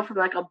do know from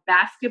like a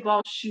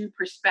basketball shoe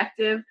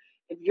perspective,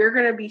 if you're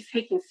going to be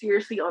taken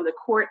seriously on the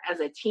court as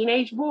a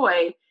teenage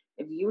boy,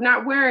 if you're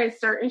not wearing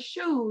certain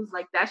shoes,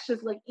 like that's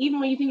just like, even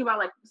when you think about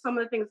like some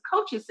of the things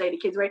coaches say to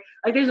kids, right?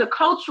 Like there's a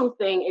cultural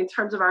thing in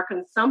terms of our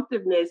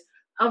consumptiveness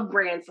of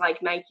brands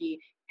like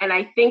Nike. And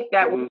I think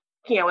that,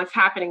 you know, what's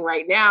happening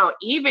right now,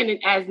 even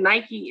as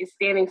Nike is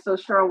standing so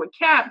strong with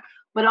Cap,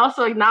 but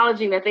also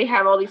acknowledging that they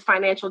have all these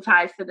financial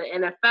ties to the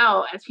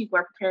NFL as people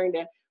are preparing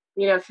to,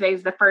 you know,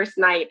 today's the first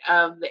night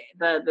of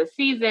the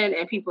season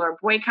and people are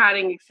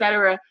boycotting, et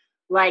cetera.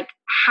 Like,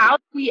 how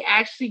do we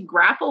actually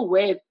grapple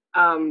with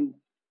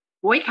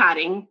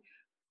boycotting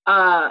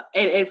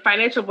and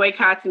financial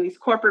boycotts and these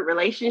corporate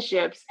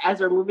relationships as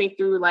we're moving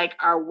through like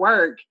our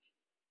work?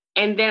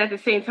 And then at the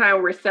same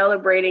time, we're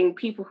celebrating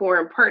people who are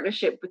in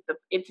partnership with the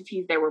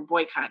entities that we're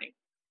boycotting.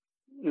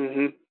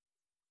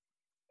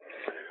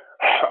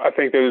 I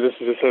think that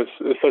this is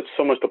just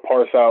so much to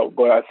parse out,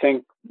 but I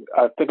think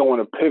I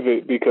want to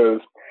pivot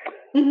because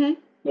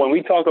when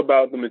we talk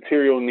about the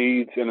material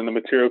needs and the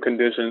material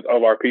conditions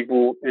of our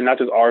people, and not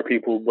just our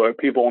people, but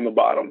people on the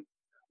bottom,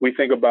 we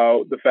think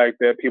about the fact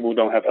that people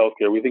don't have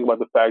healthcare. We think about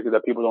the fact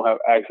that people don't have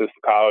access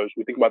to college.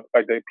 We think about the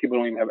fact that people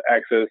don't even have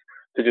access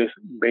to just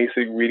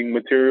basic reading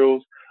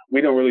materials.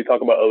 We don't really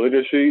talk about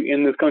illiteracy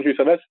in this country,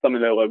 so that's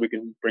something that like we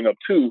can bring up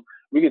too.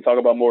 We can talk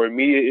about more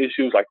immediate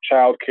issues like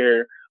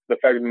childcare. The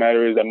fact of the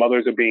matter is that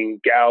mothers are being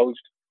gouged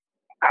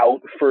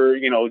out for,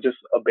 you know, just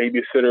a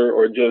babysitter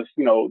or just,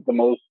 you know, the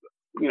most,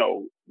 you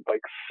know,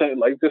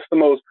 like just the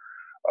most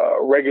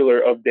regular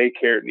of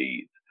daycare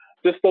needs.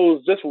 Just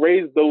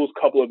raise those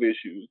couple of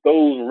issues,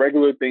 those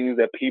regular things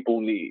that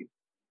people need.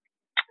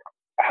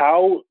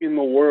 How in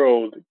the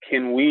world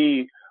can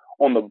we,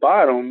 on the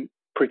bottom,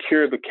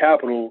 procure the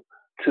capital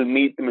to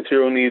meet the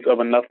material needs of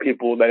enough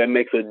people that it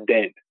makes a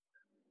dent?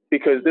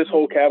 Because this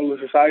whole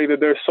capitalist society, that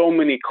there's so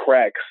many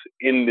cracks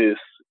in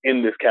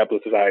this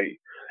capitalist society.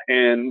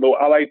 And though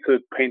I like to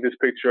paint this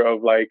picture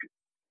of like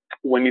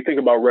when you think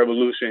about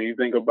revolution, you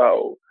think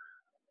about,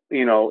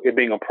 it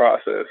being a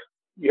process.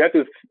 You have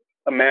to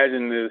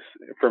imagine this,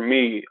 for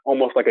me,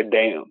 almost like a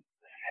dam,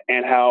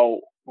 and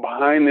how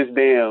behind this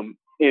dam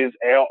is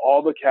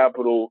all the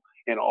capital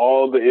and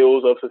all the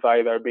ills of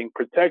society that are being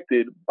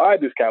protected by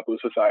this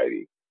capitalist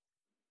society.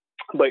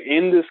 But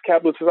in this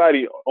capitalist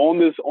society, on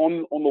the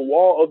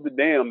wall of the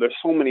dam, there's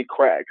so many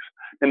cracks,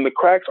 and the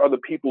cracks are the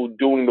people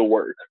doing the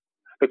work.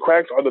 The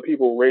cracks are the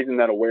people raising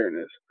that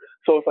awareness.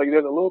 So it's like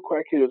there's a little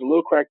crack here, there's a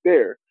little crack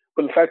there.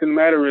 But the fact of the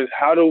matter is,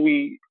 how do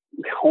we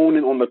hone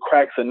in on the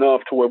cracks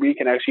enough to where we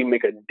can actually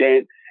make a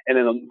dent, and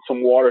then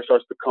some water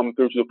starts to come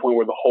through to the point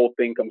where the whole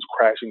thing comes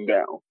crashing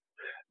down?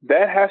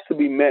 That has to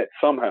be met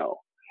somehow.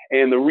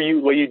 And the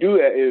way you do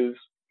that is,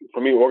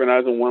 for me,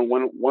 organizing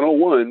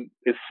 101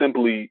 is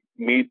simply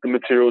meet the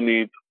material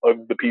needs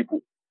of the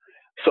people.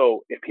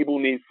 So if people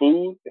need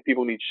food, if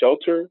people need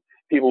shelter,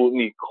 people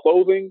need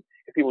clothing,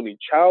 if people need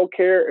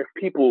childcare, if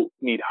people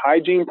need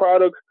hygiene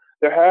products,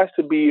 there has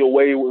to be a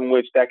way in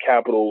which that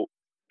capital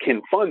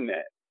can fund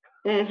that.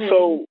 Mm-hmm.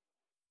 So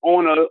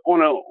on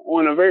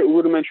a very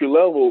rudimentary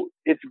level,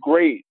 it's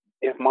great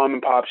if mom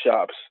and pop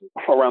shops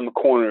around the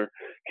corner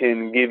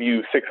can give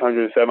you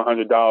 $600,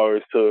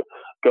 $700 to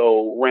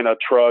go rent a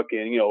truck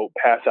and,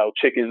 pass out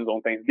chickens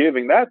on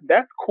Thanksgiving.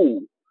 That's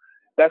cool.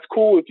 That's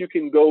cool if you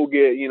can go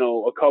get,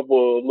 a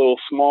couple of little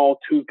small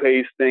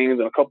toothpaste things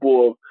and a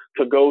couple of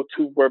to-go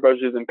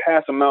toothbrushes and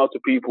pass them out to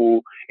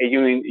people at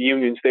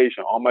Union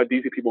Station. All my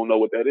DC people know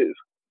what that is.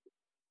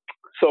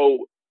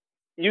 So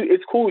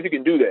it's cool if you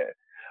can do that.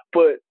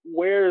 But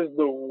where's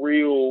the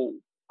real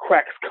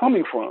cracks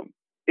coming from?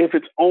 If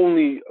it's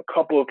only a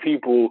couple of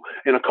people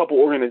and a couple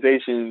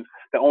organizations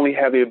that only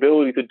have the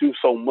ability to do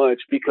so much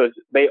because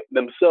they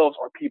themselves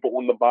are people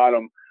on the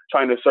bottom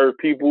trying to serve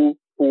people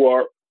who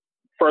are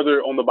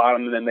further on the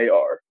bottom than they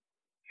are.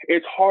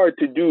 It's hard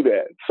to do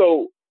that.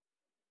 So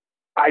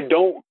I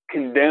don't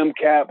condemn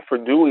Cap for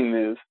doing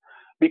this,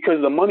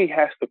 because the money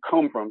has to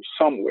come from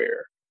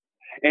somewhere.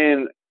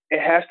 And it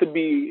has to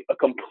be a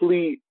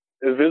complete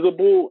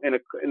visible and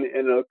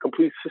a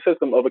complete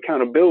system of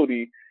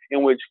accountability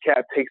in which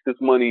Cap takes this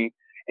money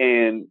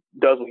and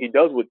does what he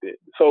does with it.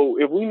 So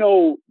if we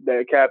know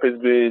that Cap has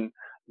been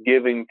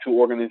giving to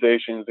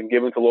organizations and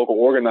giving to local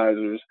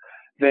organizers,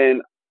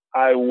 then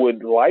I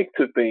would like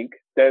to think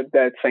that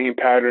that same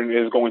pattern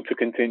is going to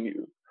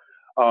continue.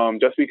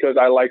 Just because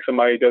I like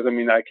somebody doesn't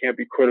mean I can't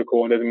be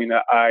critical, and doesn't mean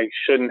that I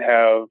shouldn't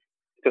have.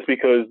 Just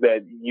because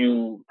that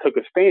you took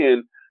a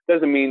stand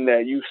doesn't mean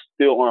that you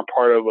still aren't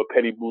part of a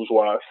petty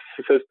bourgeois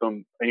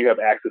system and you have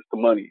access to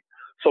money.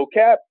 So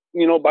Cap,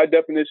 by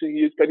definition,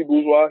 he is petty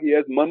bourgeois. He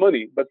has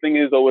money. But the thing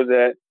is, though, is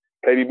that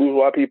petty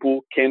bourgeois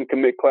people can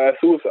commit class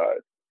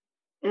suicide.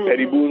 Mm-hmm.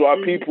 Petty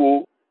bourgeois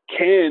people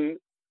can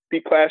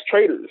be class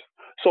traitors.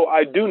 So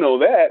I do know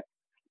that.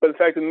 But the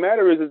fact of the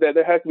matter is that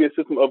there has to be a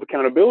system of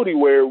accountability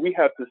where we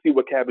have to see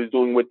what Cap is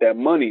doing with that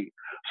money.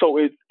 So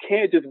it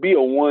can't just be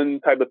a one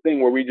type of thing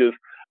where we just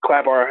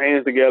clap our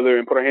hands together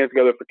and put our hands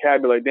together for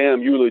Cap, be like,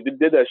 damn, you really did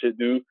that shit,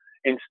 dude.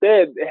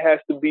 Instead, it has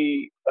to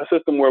be a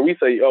system where we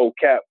say, oh,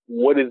 Cap,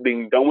 what is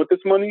being done with this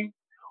money?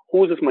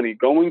 Who is this money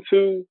going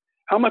to?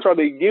 How much are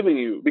they giving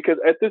you? Because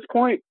at this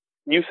point,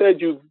 you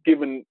said you've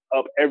given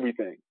up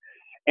everything.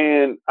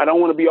 And I don't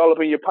want to be all up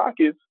in your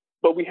pockets,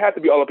 but we have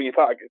to be all up in your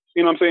pockets.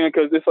 You know what I'm saying?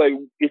 Because it's like,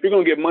 if you're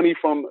going to get money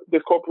from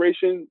this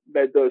corporation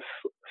that does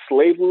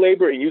slave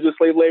labor and uses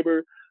slave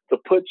labor to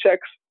put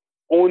checks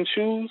on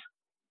shoes,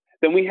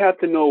 then we have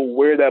to know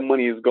where that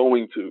money is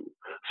going to.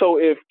 So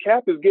if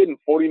Cap is getting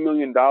 $40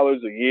 million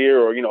a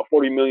year, or,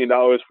 $40 million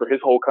for his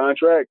whole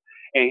contract,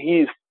 and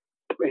he's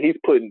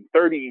putting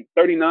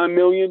 39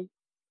 million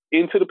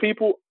into the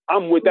people,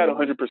 I'm with that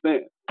 100%.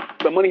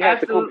 The money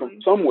has to come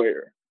from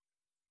somewhere.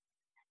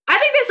 I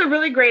think that's a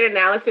really great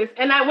analysis.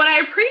 And what I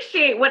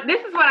appreciate,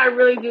 this is what I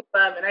really do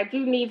love, and I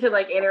do need to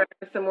interact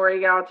with some more of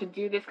y'all to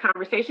do this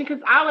conversation,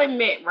 because I'll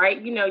admit, right,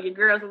 your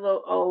girl's a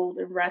little old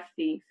and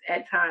rusty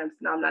at times.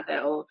 No, I'm not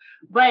that old.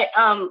 But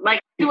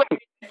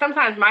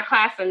sometimes my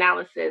class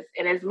analysis,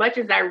 and as much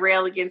as I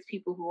rail against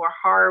people who are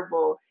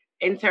horrible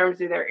in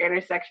terms of their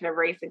intersection of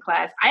race and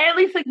class, I at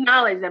least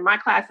acknowledge that my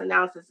class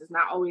analysis is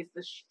not always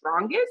the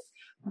strongest.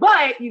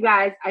 But you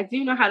guys, I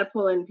do know how to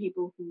pull in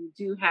people who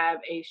do have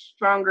a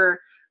stronger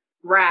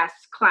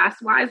grasp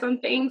class-wise on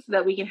things so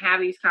that we can have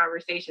these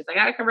conversations.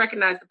 I can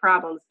recognize the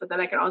problems, but then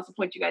I can also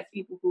point you guys to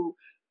people who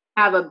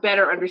have a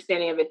better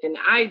understanding of it than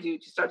I do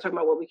to start talking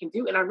about what we can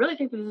do. And I really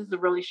think that this is a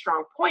really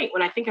strong point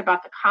when I think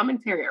about the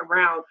commentary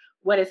around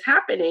what is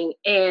happening.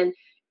 And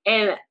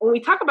when we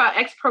talk about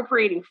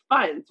expropriating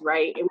funds,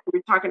 right? And we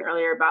were talking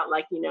earlier about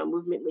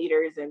movement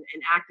leaders and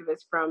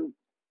activists from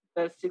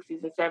the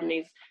 60s and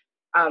 70s,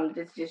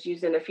 just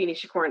using Afeni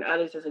Shakur and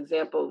others as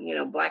example,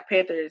 Black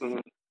Panthers, mm-hmm.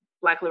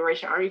 Black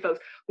Liberation Army folks.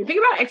 When you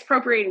think about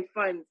expropriating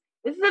funds,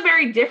 this is a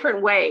very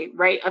different way,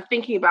 right, of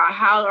thinking about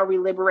how are we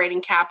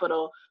liberating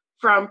capital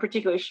from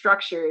particular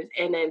structures,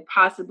 and then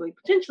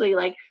potentially,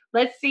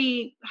 let's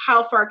see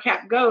how far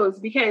Cap goes,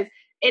 because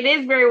it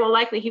is very well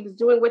likely he was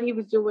doing what he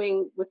was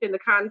doing within the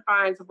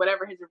confines of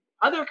whatever his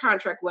other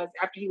contract was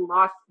after he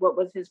lost what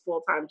was his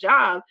full-time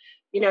job.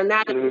 Now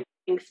that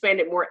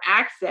expanded more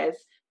access,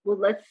 well,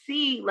 let's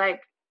see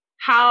like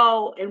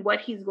how and what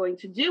he's going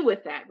to do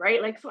with that,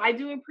 right? Like, so I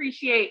do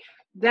appreciate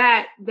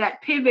that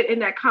pivot in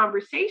that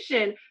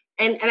conversation.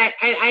 And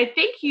I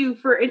thank you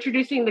for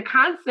introducing the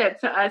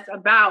concept to us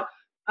about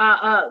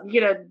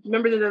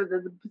remember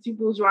the petit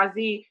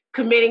bourgeoisie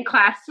committing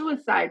class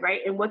suicide,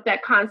 right? And what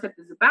that concept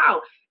is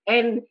about.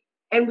 And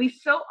we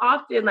so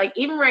often, like,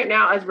 even right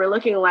now, as we're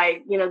looking,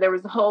 like, there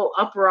was a whole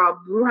uproar,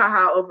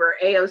 brouhaha over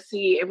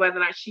AOC and whether or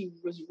not she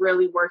was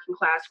really working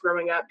class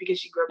growing up because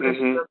she grew up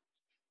in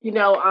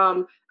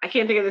I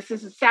can't think of this.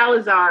 This is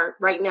Salazar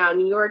right now.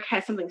 New York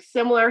has something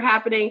similar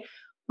happening.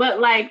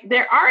 But like,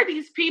 there are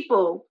these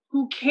people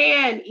who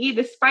can,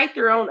 despite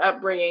their own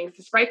upbringings,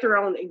 despite their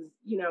own,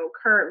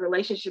 current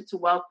relationship to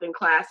wealth and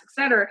class, et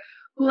cetera,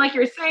 who, like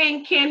you're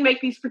saying, can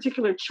make these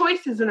particular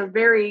choices in a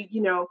very,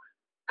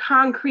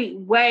 concrete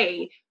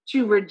way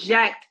to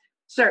reject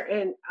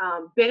certain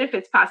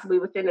benefits possibly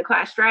within the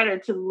class strata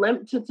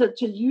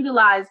to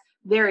utilize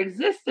their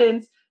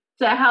existence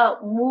to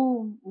help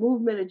move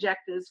movement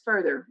objectives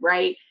further,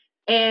 right?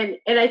 And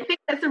I think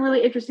that's a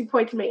really interesting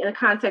point to make in the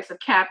context of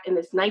Cap and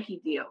this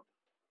Nike deal.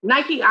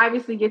 Nike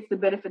obviously gets the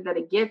benefit that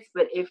it gets,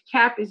 but if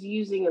Cap is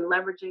using and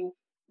leveraging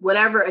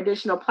whatever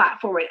additional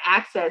platform and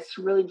access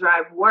to really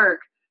drive work,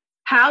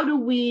 how do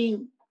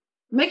we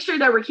make sure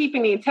that we're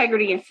keeping the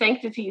integrity and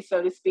sanctity,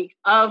 so to speak,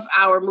 of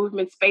our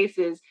movement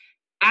spaces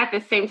at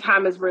the same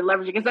time as we're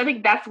leveraging? Because I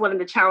think that's one of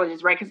the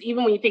challenges, right? Because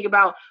even when you think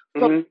about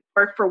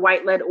work for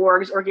white-led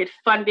orgs or get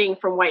funding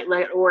from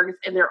white-led orgs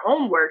in their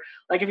own work,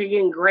 like if you're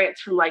getting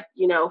grants from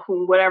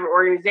whatever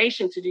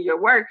organization to do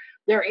your work,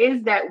 there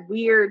is that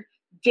weird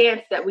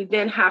dance that we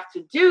then have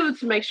to do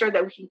to make sure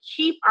that we can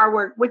keep our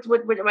work, which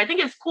I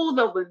think is cool,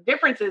 though. The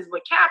difference is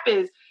with Cap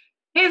is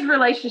his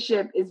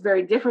relationship is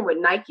very different with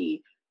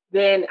Nike.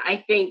 Then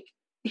I think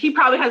he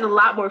probably has a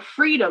lot more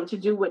freedom to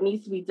do what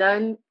needs to be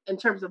done in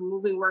terms of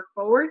moving work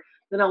forward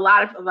than a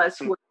lot of us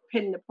who are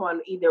dependent upon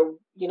either,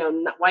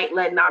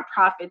 white-led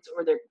nonprofits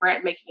or their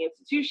grant-making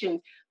institutions,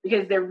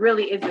 because there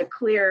really is a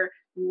clear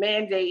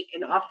mandate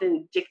and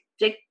often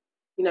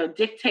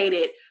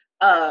dictated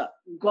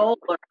goal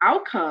or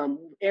outcome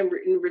in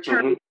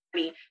return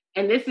money.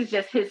 And this is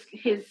just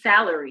his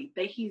salary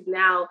that he's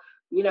now,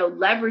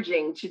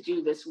 leveraging to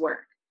do this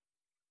work.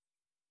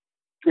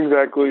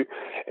 Exactly.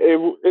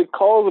 It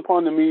calls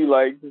upon to me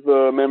like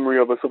the memory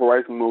of a civil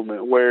rights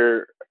movement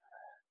where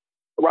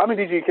Robin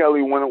D.G.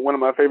 Kelly, one of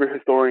my favorite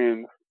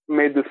historians,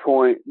 made this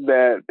point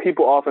that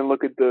people often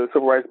look at the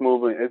civil rights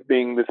movement as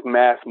being this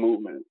mass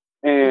movement.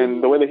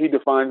 And the way that he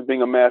defines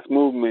being a mass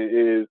movement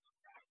is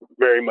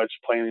very much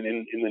plain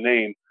in the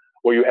name,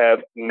 where you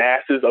have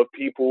masses of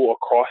people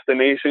across the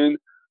nation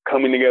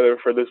coming together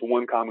for this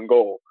one common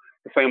goal.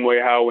 The same way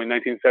how in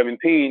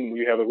 1917,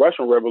 when you have the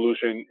Russian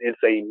Revolution, it's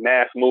a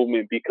mass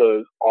movement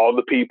because all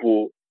the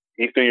people,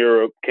 Eastern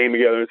Europe, came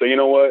together and said, you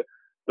know what,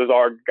 the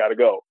Tsar got to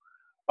go.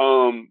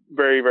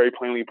 Very, very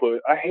plainly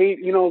put. I hate,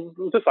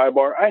 just a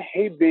sidebar, I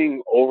hate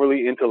being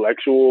overly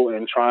intellectual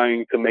and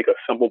trying to make a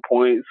simple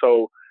point.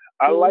 So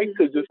I like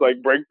to just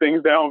break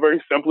things down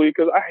very simply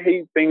because I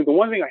hate things. The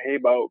one thing I hate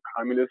about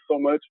communists so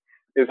much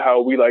is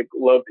how we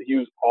love to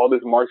use all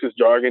this Marxist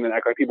jargon and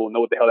act like people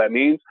know what the hell that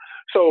means.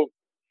 So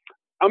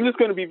I'm just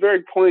going to be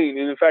very plain.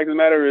 And the fact of the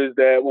matter is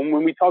that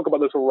when we talk about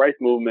the civil rights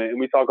movement and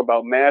we talk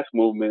about mass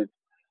movements,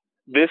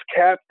 this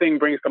Cap thing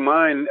brings to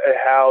mind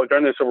how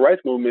during the civil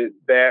rights movement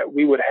that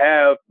we would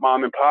have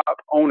mom and pop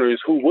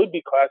owners who would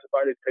be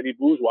classified as petty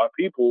bourgeois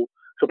people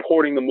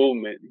supporting the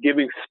movement,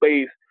 giving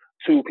space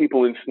to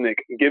people in SNCC,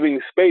 giving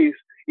space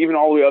even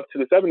all the way up to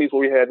the 70s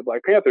where we had the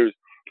Black Panthers.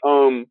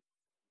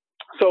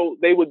 So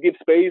they would give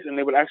space and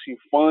they would actually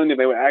fund and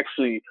they would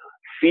actually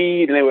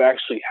feed and they would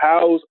actually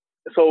house.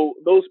 So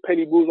those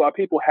petty bourgeois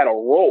people had a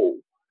role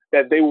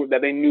that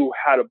they knew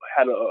how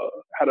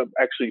to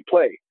actually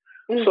play.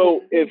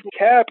 So if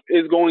Cap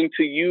is going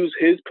to use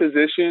his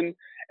position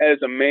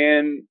as a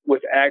man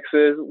with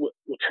access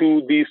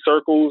to these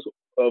circles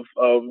of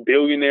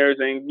billionaires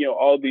and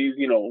all these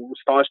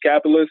staunch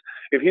capitalists,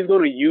 if he's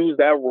going to use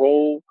that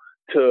role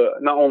to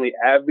not only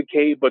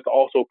advocate but to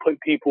also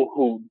put people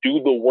who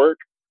do the work,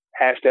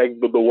 hashtag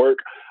the work,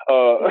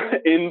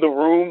 in the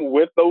room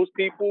with those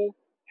people,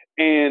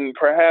 and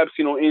perhaps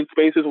in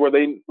spaces where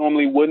they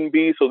normally wouldn't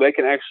be, so they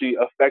can actually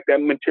affect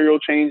that material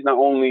change not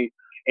only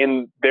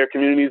in their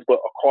communities but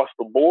across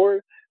the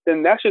board,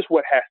 then that's just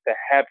what has to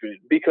happen.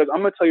 Because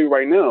I'm going to tell you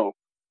right now,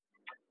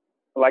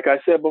 like I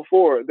said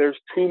before, there's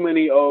too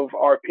many of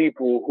our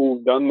people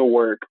who've done the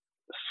work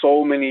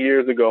so many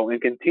years ago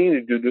and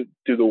continue to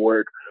do the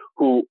work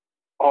who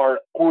are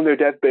on their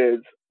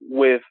deathbeds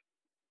with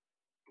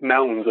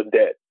mountains of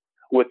debt,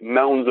 with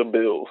mountains of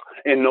bills,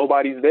 and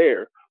nobody's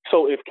there.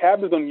 So if Cap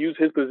is going to use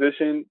his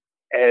position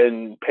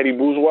and petty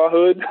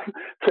bourgeoishood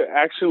to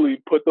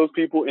actually put those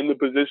people in the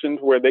positions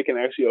where they can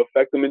actually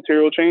affect the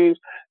material change,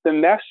 then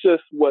that's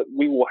just what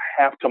we will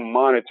have to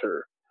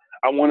monitor.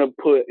 I want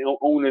to put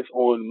onus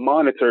on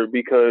Monitor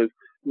because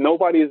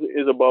nobody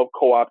is above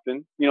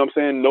co-opting. You know what I'm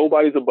saying?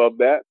 Nobody's above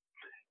that.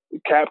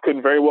 Cap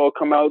could very well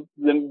come out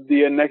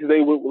the next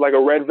day with like a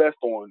red vest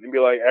on and be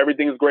like,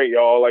 everything's great,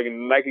 y'all. Like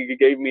Nike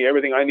gave me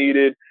everything I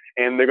needed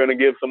and they're going to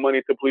give some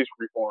money to police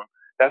reform.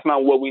 That's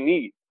not what we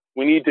need.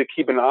 We need to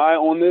keep an eye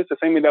on this. The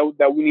same way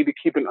that we need to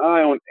keep an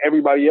eye on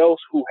everybody else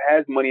who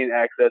has money and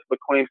access but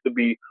claims to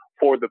be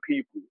for the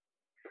people.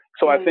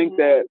 So I think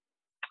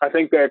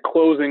that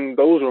closing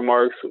those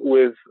remarks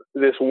with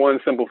this one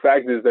simple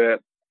fact is that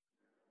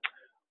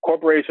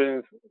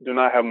corporations do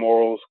not have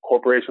morals.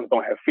 Corporations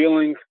don't have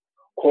feelings.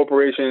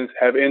 Corporations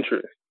have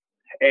interest.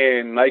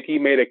 And Nike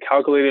made a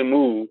calculated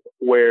move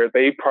where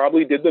they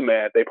probably did the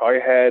math. They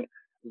probably had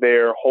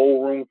their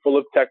whole room full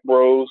of tech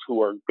bros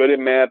who are good at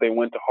math. They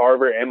went to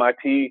Harvard,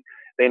 MIT.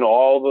 They know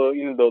all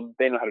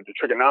they know how to do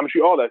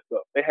trigonometry, all that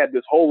stuff. They had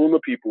this whole room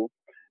of people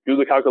do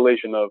the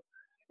calculation of,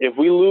 if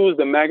we lose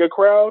the MAGA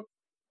crowd,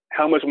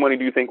 how much money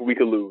do you think we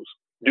could lose?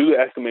 Do the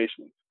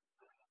estimations.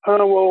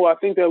 Well, I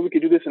think that we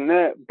could do this and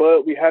that,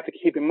 but we have to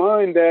keep in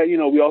mind that,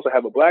 we also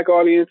have a black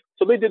audience.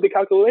 So they did the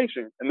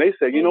calculation and they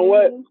said, you know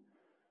what?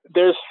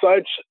 There's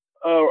such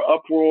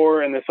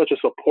uproar and there's such a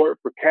support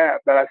for Cap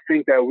that I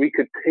think that we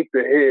could take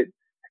the hit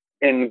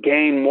and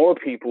gain more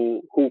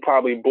people who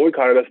probably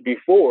boycotted us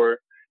before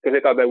because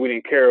they thought that we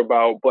didn't care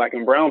about black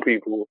and brown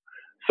people.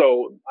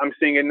 So I'm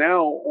seeing it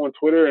now on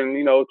Twitter, and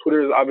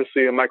Twitter is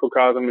obviously a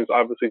microcosm, is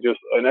obviously just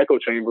an echo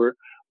chamber.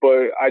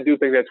 But I do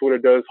think that Twitter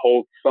does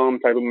hold some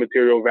type of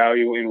material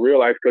value in real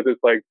life because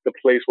it's like the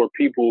place where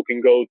people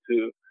can go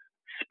to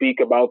speak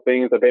about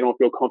things that they don't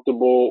feel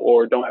comfortable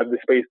or don't have the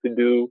space to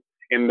do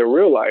in their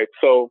real life.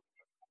 So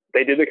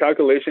they did the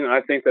calculation. And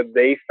I think that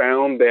they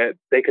found that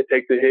they could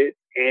take the hit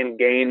and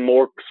gain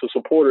more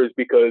supporters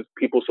because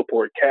people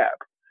support Cap.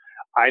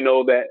 I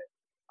know that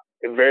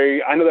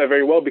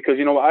very well because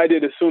what I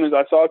did as soon as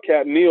I saw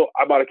Cap kneel,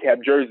 I bought a Cap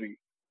jersey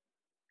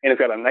and it's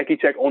got a Nike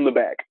check on the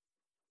back.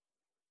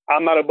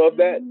 I'm not above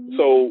that,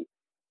 so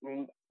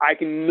I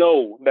can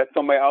know that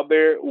somebody out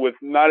there with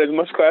not as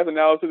much class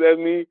analysis as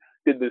me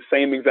did the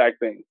same exact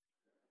thing.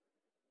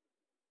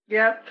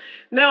 Yep.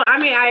 No, I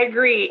mean, I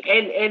agree.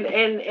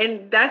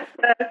 And that's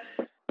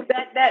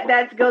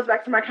that goes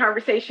back to my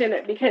conversation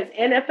because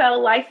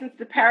NFL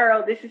licensed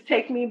apparel, this is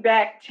taking me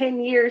back 10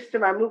 years to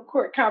my moot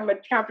court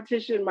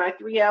competition, my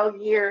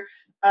 3L year.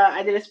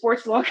 I did a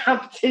sports law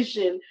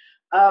competition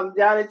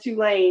down in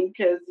Tulane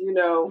because,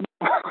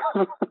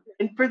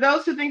 and for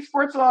those who think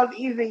sports law is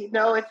easy,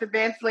 no, it's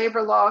advanced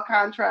labor law,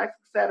 contracts,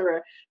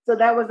 etc. So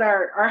that was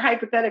our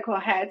hypothetical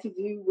had to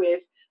do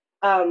with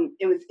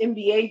it was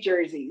NBA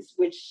jerseys,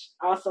 which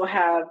also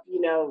have,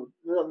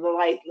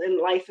 the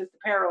licensed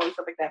apparel and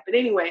stuff like that. But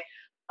anyway,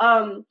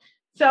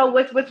 so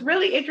what's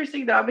really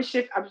interesting though, I'm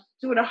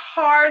doing a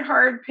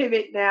hard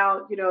pivot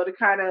now, to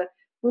kind of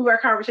move our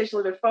conversation a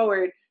little bit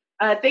forward.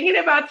 Thinking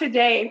about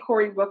today and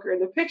Cory Booker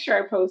and the picture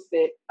I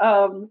posted,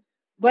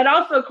 but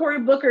also Cory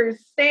Booker's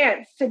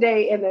stance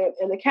today in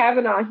the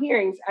Kavanaugh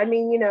hearings. I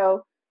mean,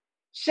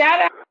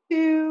 shout out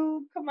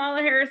to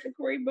Kamala Harris and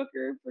Cory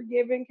Booker for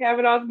giving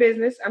Kavanaugh's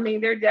business. I mean,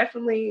 they're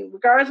definitely,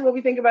 regardless of what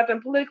we think about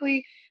them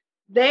politically,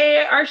 they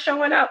are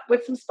showing up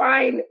with some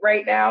spine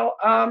right now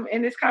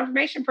in this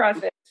confirmation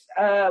process.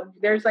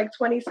 There's like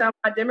 20 some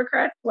odd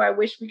Democrats who I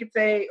wish we could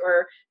say,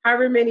 or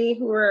however many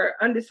who are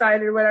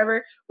undecided or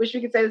whatever, wish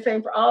we could say the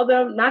same for all of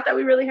them. Not that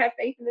we really have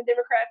faith in the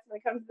Democrats when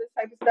it comes to this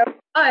type of stuff,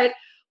 but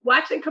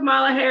watching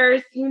Kamala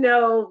Harris,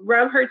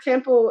 rub her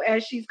temple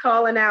as she's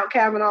calling out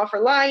Kavanaugh for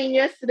lying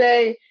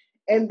yesterday.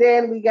 And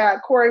then we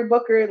got Cory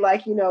Booker,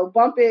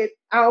 bump it.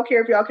 I don't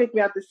care if y'all kick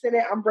me out the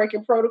Senate. I'm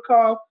breaking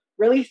protocol.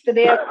 Release the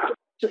damn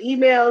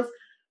emails.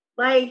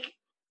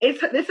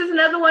 This is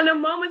another one of the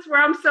moments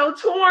where I'm so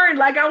torn.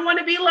 Like, I want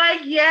to be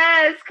like,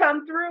 yes,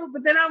 come through.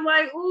 But then I'm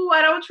like, ooh,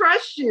 I don't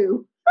trust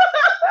you.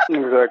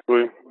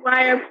 Exactly.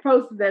 Why I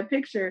posted that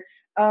picture.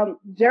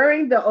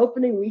 During the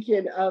opening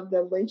weekend of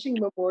the Lynching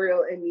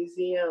Memorial and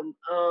Museum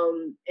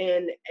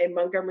in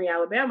Montgomery,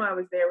 Alabama, I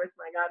was there with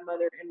my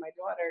godmother and my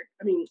daughter.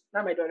 I mean,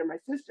 not my daughter, my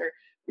sister.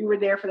 We were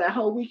there for that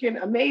whole weekend.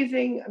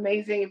 Amazing.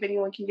 If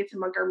anyone can get to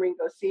Montgomery and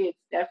go see it,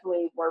 it's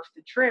definitely worth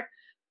the trip.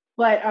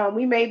 But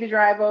we made the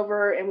drive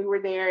over and we were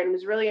there and it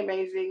was really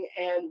amazing.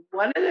 And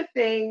one of the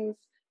things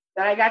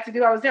that I got to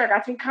do, I was there, I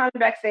got to be kind of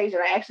backstage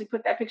and I actually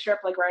put that picture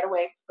up right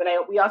away. But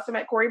we also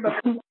met Cory Booker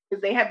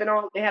because they had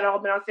all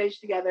been on stage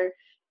together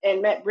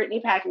and met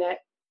Brittany Packnett.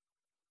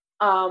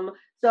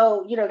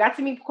 So, got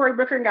to meet Cory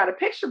Booker and got a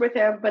picture with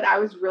him, but I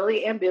was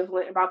really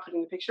ambivalent about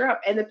putting the picture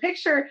up. And the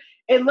picture,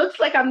 it looks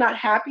like I'm not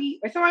happy.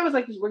 Or somebody was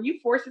like, were you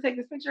forced to take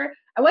this picture?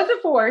 I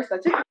wasn't forced. I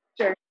took the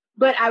picture,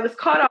 but I was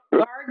caught off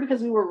guard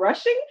because we were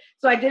rushing.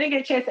 So I didn't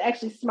get a chance to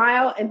actually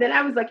smile. And then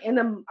I was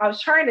I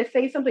was trying to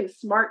say something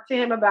smart to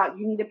him about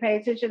you need to pay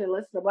attention and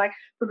listen to Black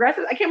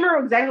progressives. I can't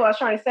remember exactly what I was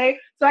trying to say.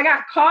 So I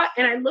got caught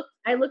and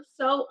I looked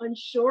so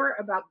unsure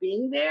about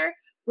being there,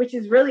 which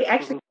is really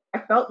actually I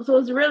felt. So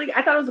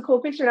I thought it was a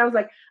cool picture. And I was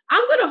like,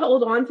 I'm going to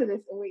hold on to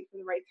this and wait for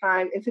the right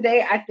time. And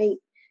today I think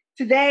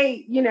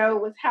today,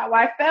 was how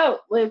I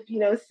felt with,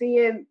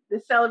 seeing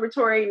the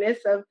celebratoriness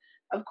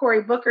of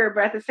Cory Booker,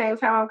 but at the same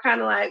time, I'm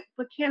kind of like,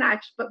 but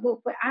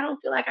I don't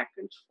feel like I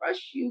can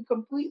trust you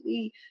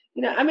completely.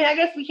 I mean, I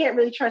guess we can't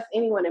really trust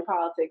anyone in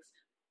politics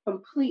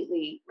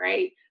completely,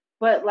 right?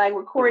 But like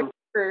with Cory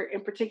Booker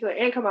in particular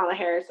and Kamala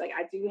Harris, like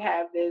I do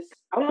have this,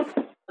 I won't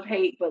say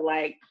hate, but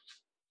like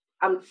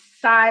I'm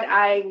side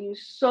eyeing you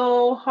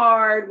so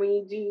hard when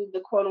you do the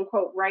quote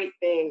unquote right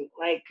thing,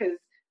 like because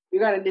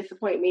you're gonna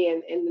disappoint me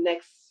in the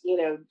next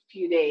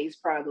few days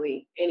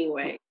probably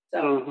anyway.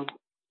 So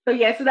so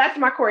yeah, so that's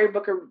my Cory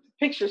Booker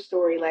picture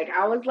story. Like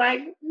I was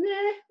like,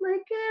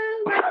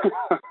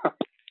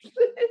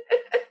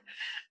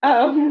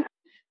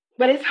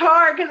 but it's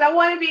hard because I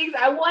want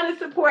to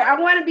support, I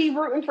want to be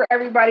rooting for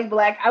everybody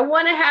Black. I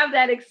want to have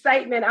that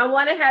excitement. I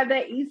want to have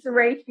that Issa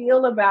Rae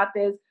feel about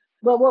this.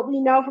 But what we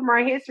know from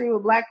our history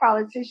with Black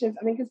politicians,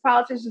 I mean, because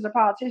politicians are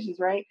politicians,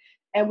 right?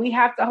 And we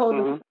have to hold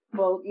them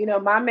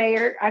accountable. My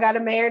mayor, I got a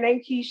mayor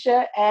named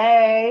Keisha.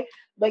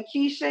 But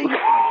Keisha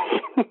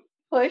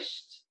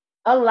pushed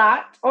a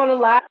lot.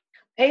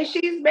 And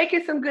she's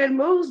making some good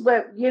moves,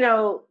 but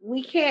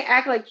we can't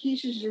act like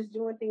Keisha's just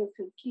doing things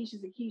because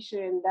Keisha's a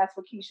Keisha and that's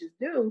what Keisha's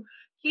do.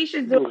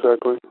 Keisha's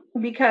doing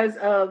because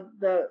of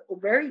the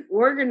very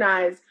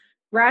organized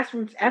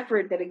grassroots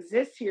effort that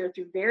exists here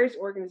through various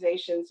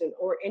organizations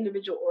or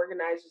individual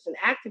organizers and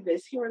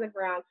activists here on the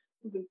ground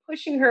who've been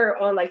pushing her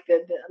on like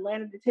the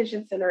Atlanta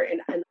Detention Center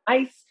and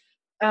ICE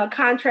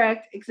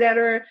contract, et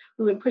cetera,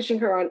 who've been pushing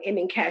her on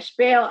ending cash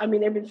bail. I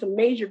mean, there have been some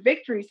major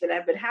victories that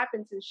have been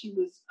happened since she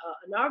was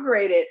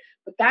inaugurated,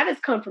 but that has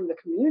come from the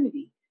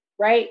community,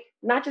 right?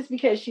 Not just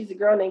because she's a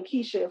girl named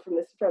Keisha from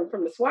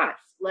the SWATs.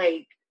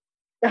 Like,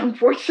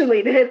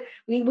 unfortunately, that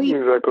we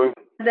exactly.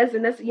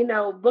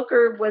 Doesn't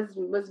Booker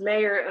was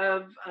mayor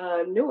of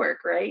Newark,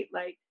 right?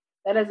 Like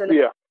that doesn't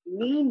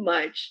mean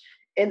much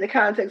in the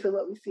context of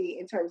what we see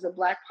in terms of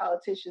Black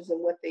politicians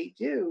and what they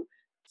do.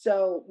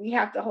 So we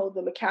have to hold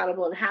them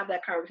accountable and have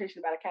that conversation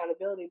about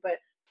accountability. But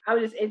I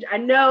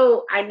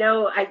know,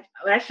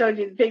 when I showed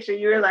you the picture,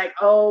 you were like,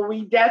 oh,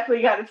 we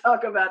definitely got to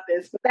talk about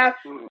this. But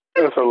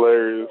that's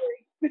hilarious.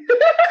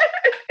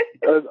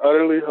 That's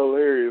utterly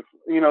hilarious.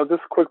 Just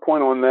a quick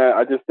point on that.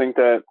 I just think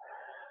that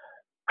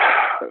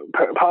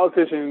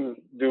politicians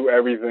do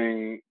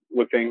everything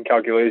within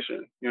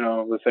calculation,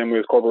 the same way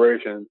as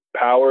corporations.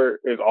 Power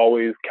is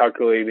always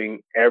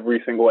calculating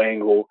every single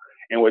angle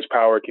in which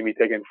power can be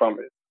taken from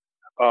it.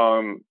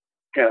 And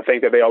I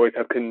think that they always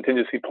have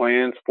contingency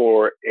plans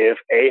for if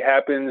A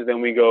happens,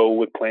 then we go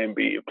with plan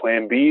B. If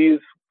plan B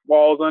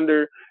falls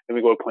under, then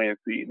we go to plan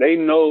C. They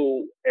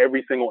know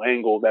every single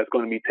angle that's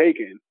going to be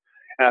taken.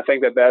 And I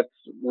think that that's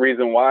the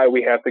reason why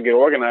we have to get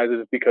organized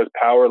is because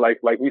power,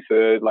 like we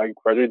said, like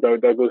Frederick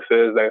Douglass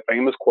says, that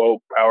famous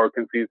quote, power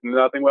concedes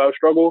nothing without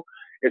struggle.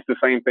 It's the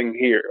same thing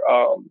here.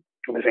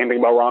 The same thing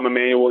about Rahm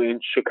Emanuel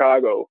in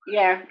Chicago.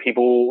 Yeah.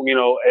 People,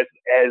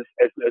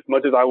 as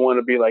much as I want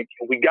to be like,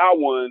 we got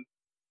one,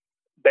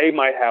 they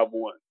might have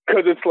one.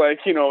 Cause it's like,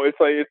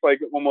 it's like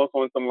almost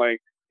on some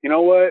like, you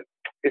know what?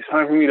 It's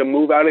time for me to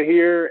move out of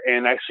here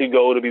and actually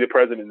go to be the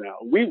president now.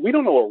 We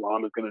don't know what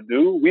Rahm is going to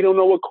do. We don't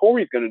know what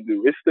Cory's going to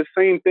do. It's the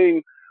same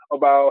thing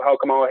about how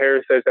Kamala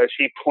Harris says that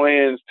she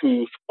plans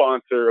to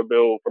sponsor a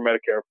bill for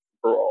Medicare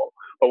for all.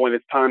 But when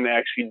it's time to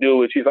actually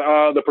do it, she's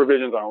like, the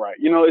provisions aren't right.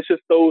 It's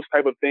just those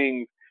type of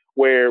things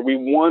where we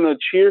want to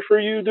cheer for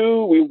you,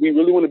 dude. We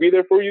really want to be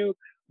there for you,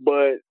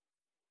 but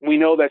we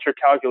know that you're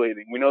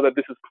calculating. We know that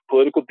this is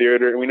political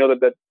theater, and we know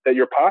that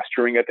you're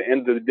posturing at the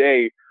end of the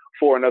day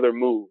for another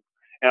move.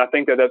 And I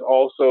think that that's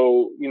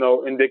also,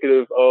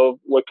 indicative of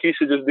what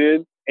Keisha just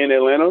did in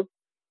Atlanta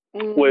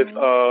with,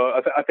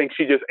 I think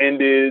she just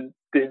ended,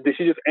 did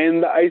she just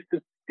end the ICE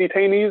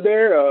detainees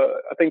there?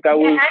 I think that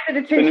was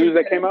the news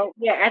that came out.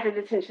 Yeah, at the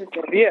detention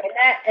center. Yeah.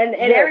 And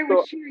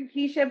everyone's cheering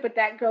Keisha, but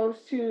that goes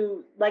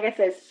to, like I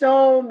said,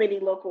 so many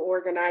local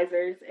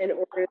organizers and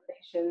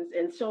organizations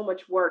and so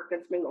much work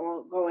that's been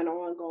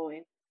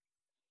going.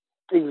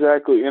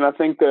 Exactly. And I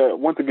think that,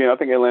 once again, I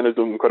think Atlanta's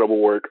doing incredible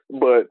work,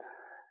 but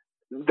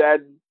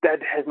that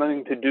has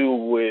nothing to do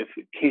with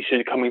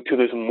Keisha coming to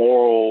this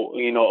moral,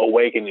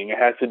 awakening. It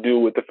has to do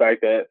with the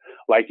fact that,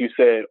 like you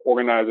said,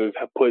 organizers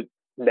have put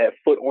that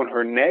foot on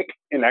her neck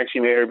and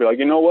actually made her be like,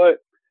 you know what?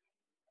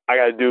 I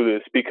got to do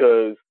this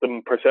because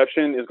the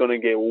perception is going to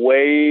get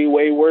way,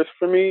 way worse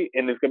for me.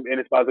 And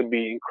it's about to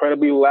be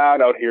incredibly loud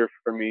out here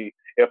for me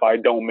if I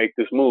don't make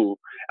this move.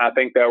 And I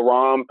think that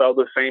Rahm felt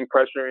the same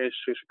pressure in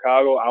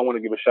Chicago. I want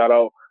to give a shout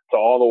out to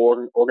all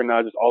the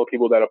organizers, all the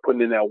people that are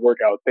putting in that work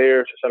out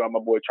there. Shout out my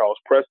boy Charles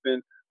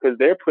Preston, because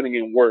they're putting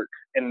in work.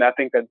 And I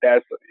think that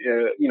that's,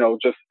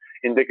 just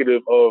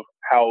indicative of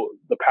how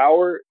the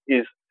power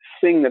is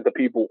seeing that the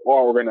people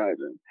are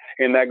organizing.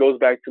 And that goes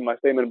back to my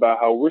statement about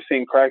how we're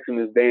seeing cracks in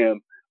this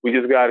dam. We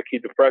just got to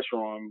keep the pressure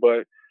on.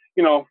 But,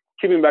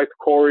 keeping back to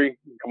Cory,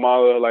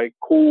 Kamala, like,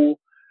 cool.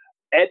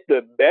 At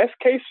the best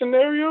case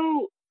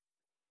scenario,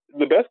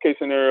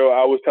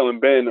 I was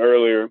telling Ben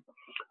earlier,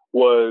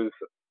 was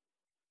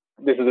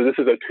this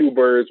is a two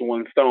birds,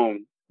 one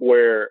stone.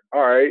 where,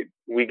 all right,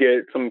 we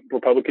get some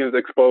Republicans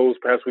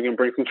exposed, perhaps we can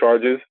bring some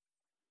charges,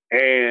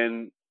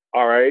 and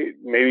all right,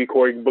 maybe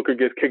Cory Booker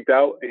gets kicked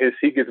out, his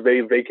seat gets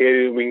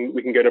vacated, and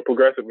we can get a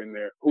progressive in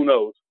there. Who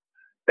knows?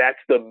 That's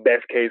the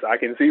best case I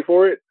can see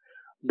for it.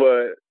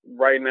 But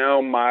right now,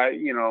 my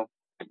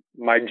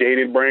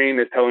jaded brain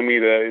is telling me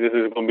that this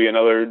is going to be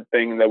another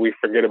thing that we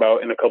forget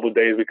about in a couple of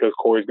days because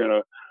Cory's going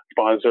to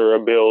sponsor a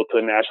bill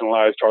to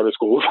nationalize charter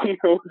schools.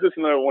 Just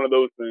another one of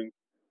those things.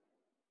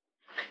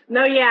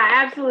 No, yeah,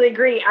 I absolutely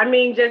agree. I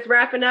mean, just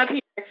wrapping up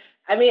here.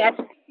 I mean, I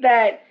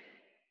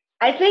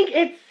think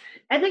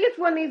it's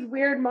one of these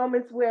weird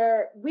moments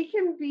where we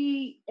can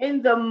be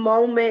in the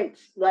moment,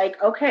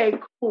 like, okay,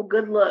 cool,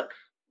 good look.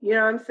 You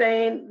know what I'm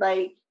saying?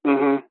 Like,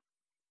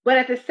 but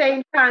at the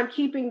same time,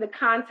 keeping the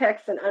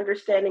context and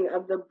understanding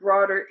of the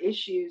broader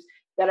issues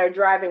that are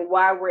driving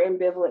why we're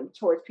ambivalent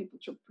towards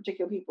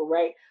particular people,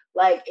 right?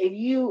 Like, if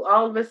you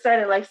all of a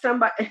sudden, like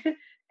somebody,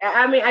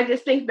 I mean, I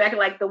just think back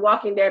like The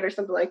Walking Dead or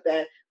something like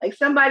that. Like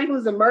somebody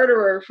who's a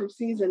murderer from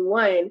season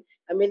 1,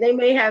 I mean, they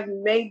may have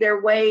made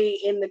their way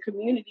in the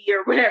community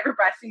or whatever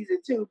by season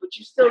 2, but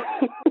you still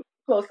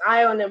close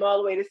eye on them all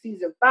the way to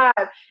season 5,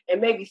 and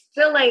maybe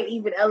still ain't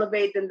even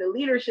elevate them to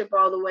leadership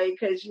all the way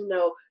because you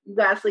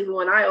got to sleep with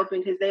one eye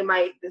open because they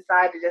might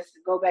decide to just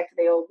go back to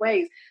their old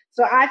ways.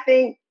 So I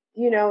think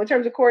in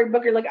terms of Cory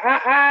Booker, like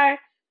I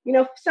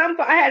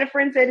had a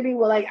friend say to me,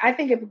 well, like I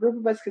think if a group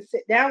of us could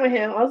sit down with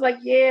him, I was like,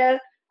 yeah.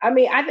 I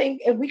mean, I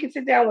think if we could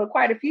sit down with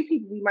quite a few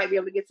people, we might be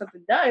able to get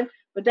something done.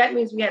 But that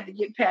means we have to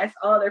get past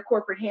all their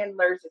corporate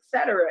handlers, et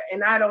cetera.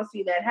 And I don't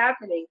see that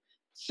happening.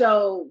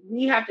 So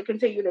we have to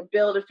continue to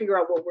build and figure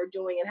out what we're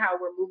doing and how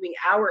we're moving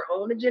our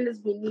own agendas.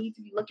 We need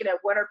to be looking at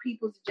what are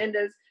people's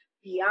agendas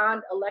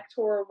beyond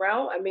electoral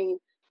realm. I mean,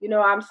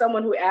 I'm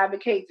someone who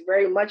advocates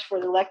very much for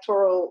the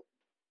electoral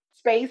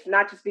space,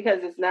 not just because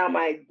it's now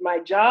my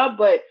job,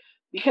 but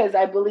because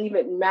I believe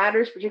it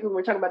matters, particularly when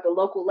we're talking about the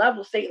local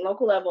level, state and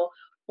local level.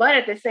 But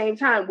at the same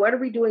time, what are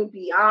we doing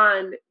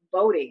beyond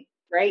voting,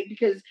 right?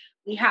 Because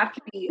we have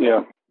to be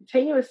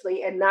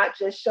continuously and not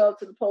just show up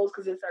to the polls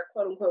because it's our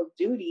quote unquote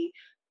duty,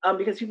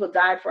 because people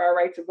died for our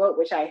right to vote,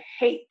 which I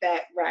hate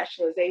that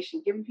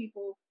rationalization. Giving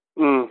people,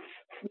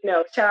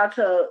 shout out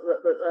to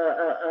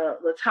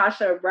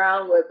Latasha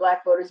Brown with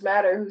Black Voters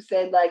Matter, who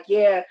said like,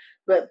 yeah,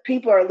 but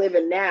people are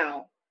living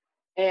now.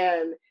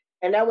 And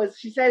that was,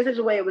 she said in such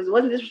a way, it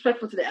wasn't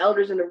disrespectful to the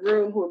elders in the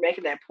room who were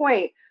making that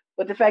point,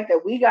 but the fact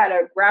that we got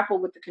to grapple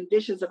with the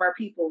conditions of our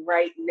people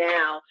right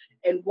now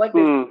and what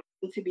does it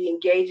mean to be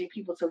engaging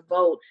people to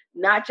vote,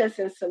 not just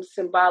in some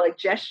symbolic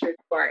gesture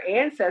to our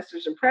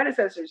ancestors and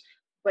predecessors,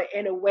 but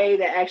in a way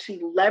that actually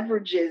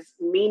leverages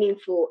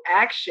meaningful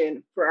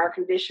action for our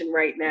condition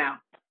right now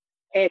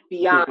and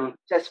beyond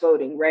just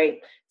voting,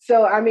 right?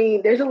 So, I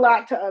mean, there's a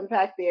lot to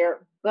unpack there,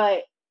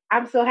 but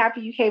I'm so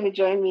happy you came and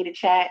joined me to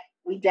chat.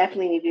 We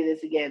definitely need to do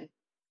this again.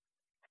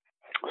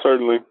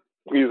 Certainly.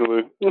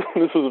 Easily.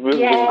 This was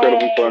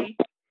incredibly fun.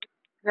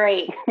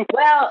 Great.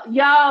 Well,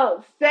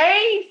 y'all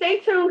stay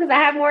tuned because I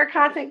have more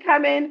content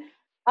coming.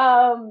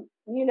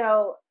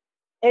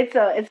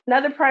 It's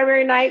another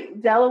primary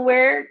night,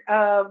 Delaware.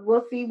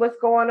 We'll see what's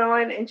going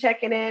on and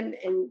checking in,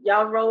 and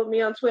y'all roll with me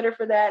on Twitter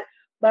for that.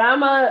 But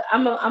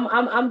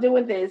I'm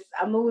doing this.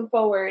 I'm moving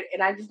forward,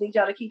 and I just need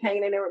y'all to keep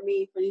hanging in there with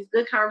me for these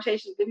good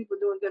conversations, good people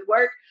doing good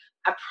work.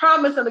 I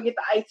promise I'm gonna get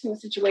the iTunes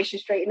situation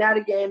straightened out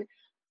again.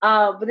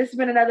 But this has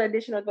been another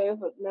edition of Going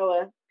with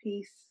Noah.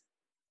 Peace.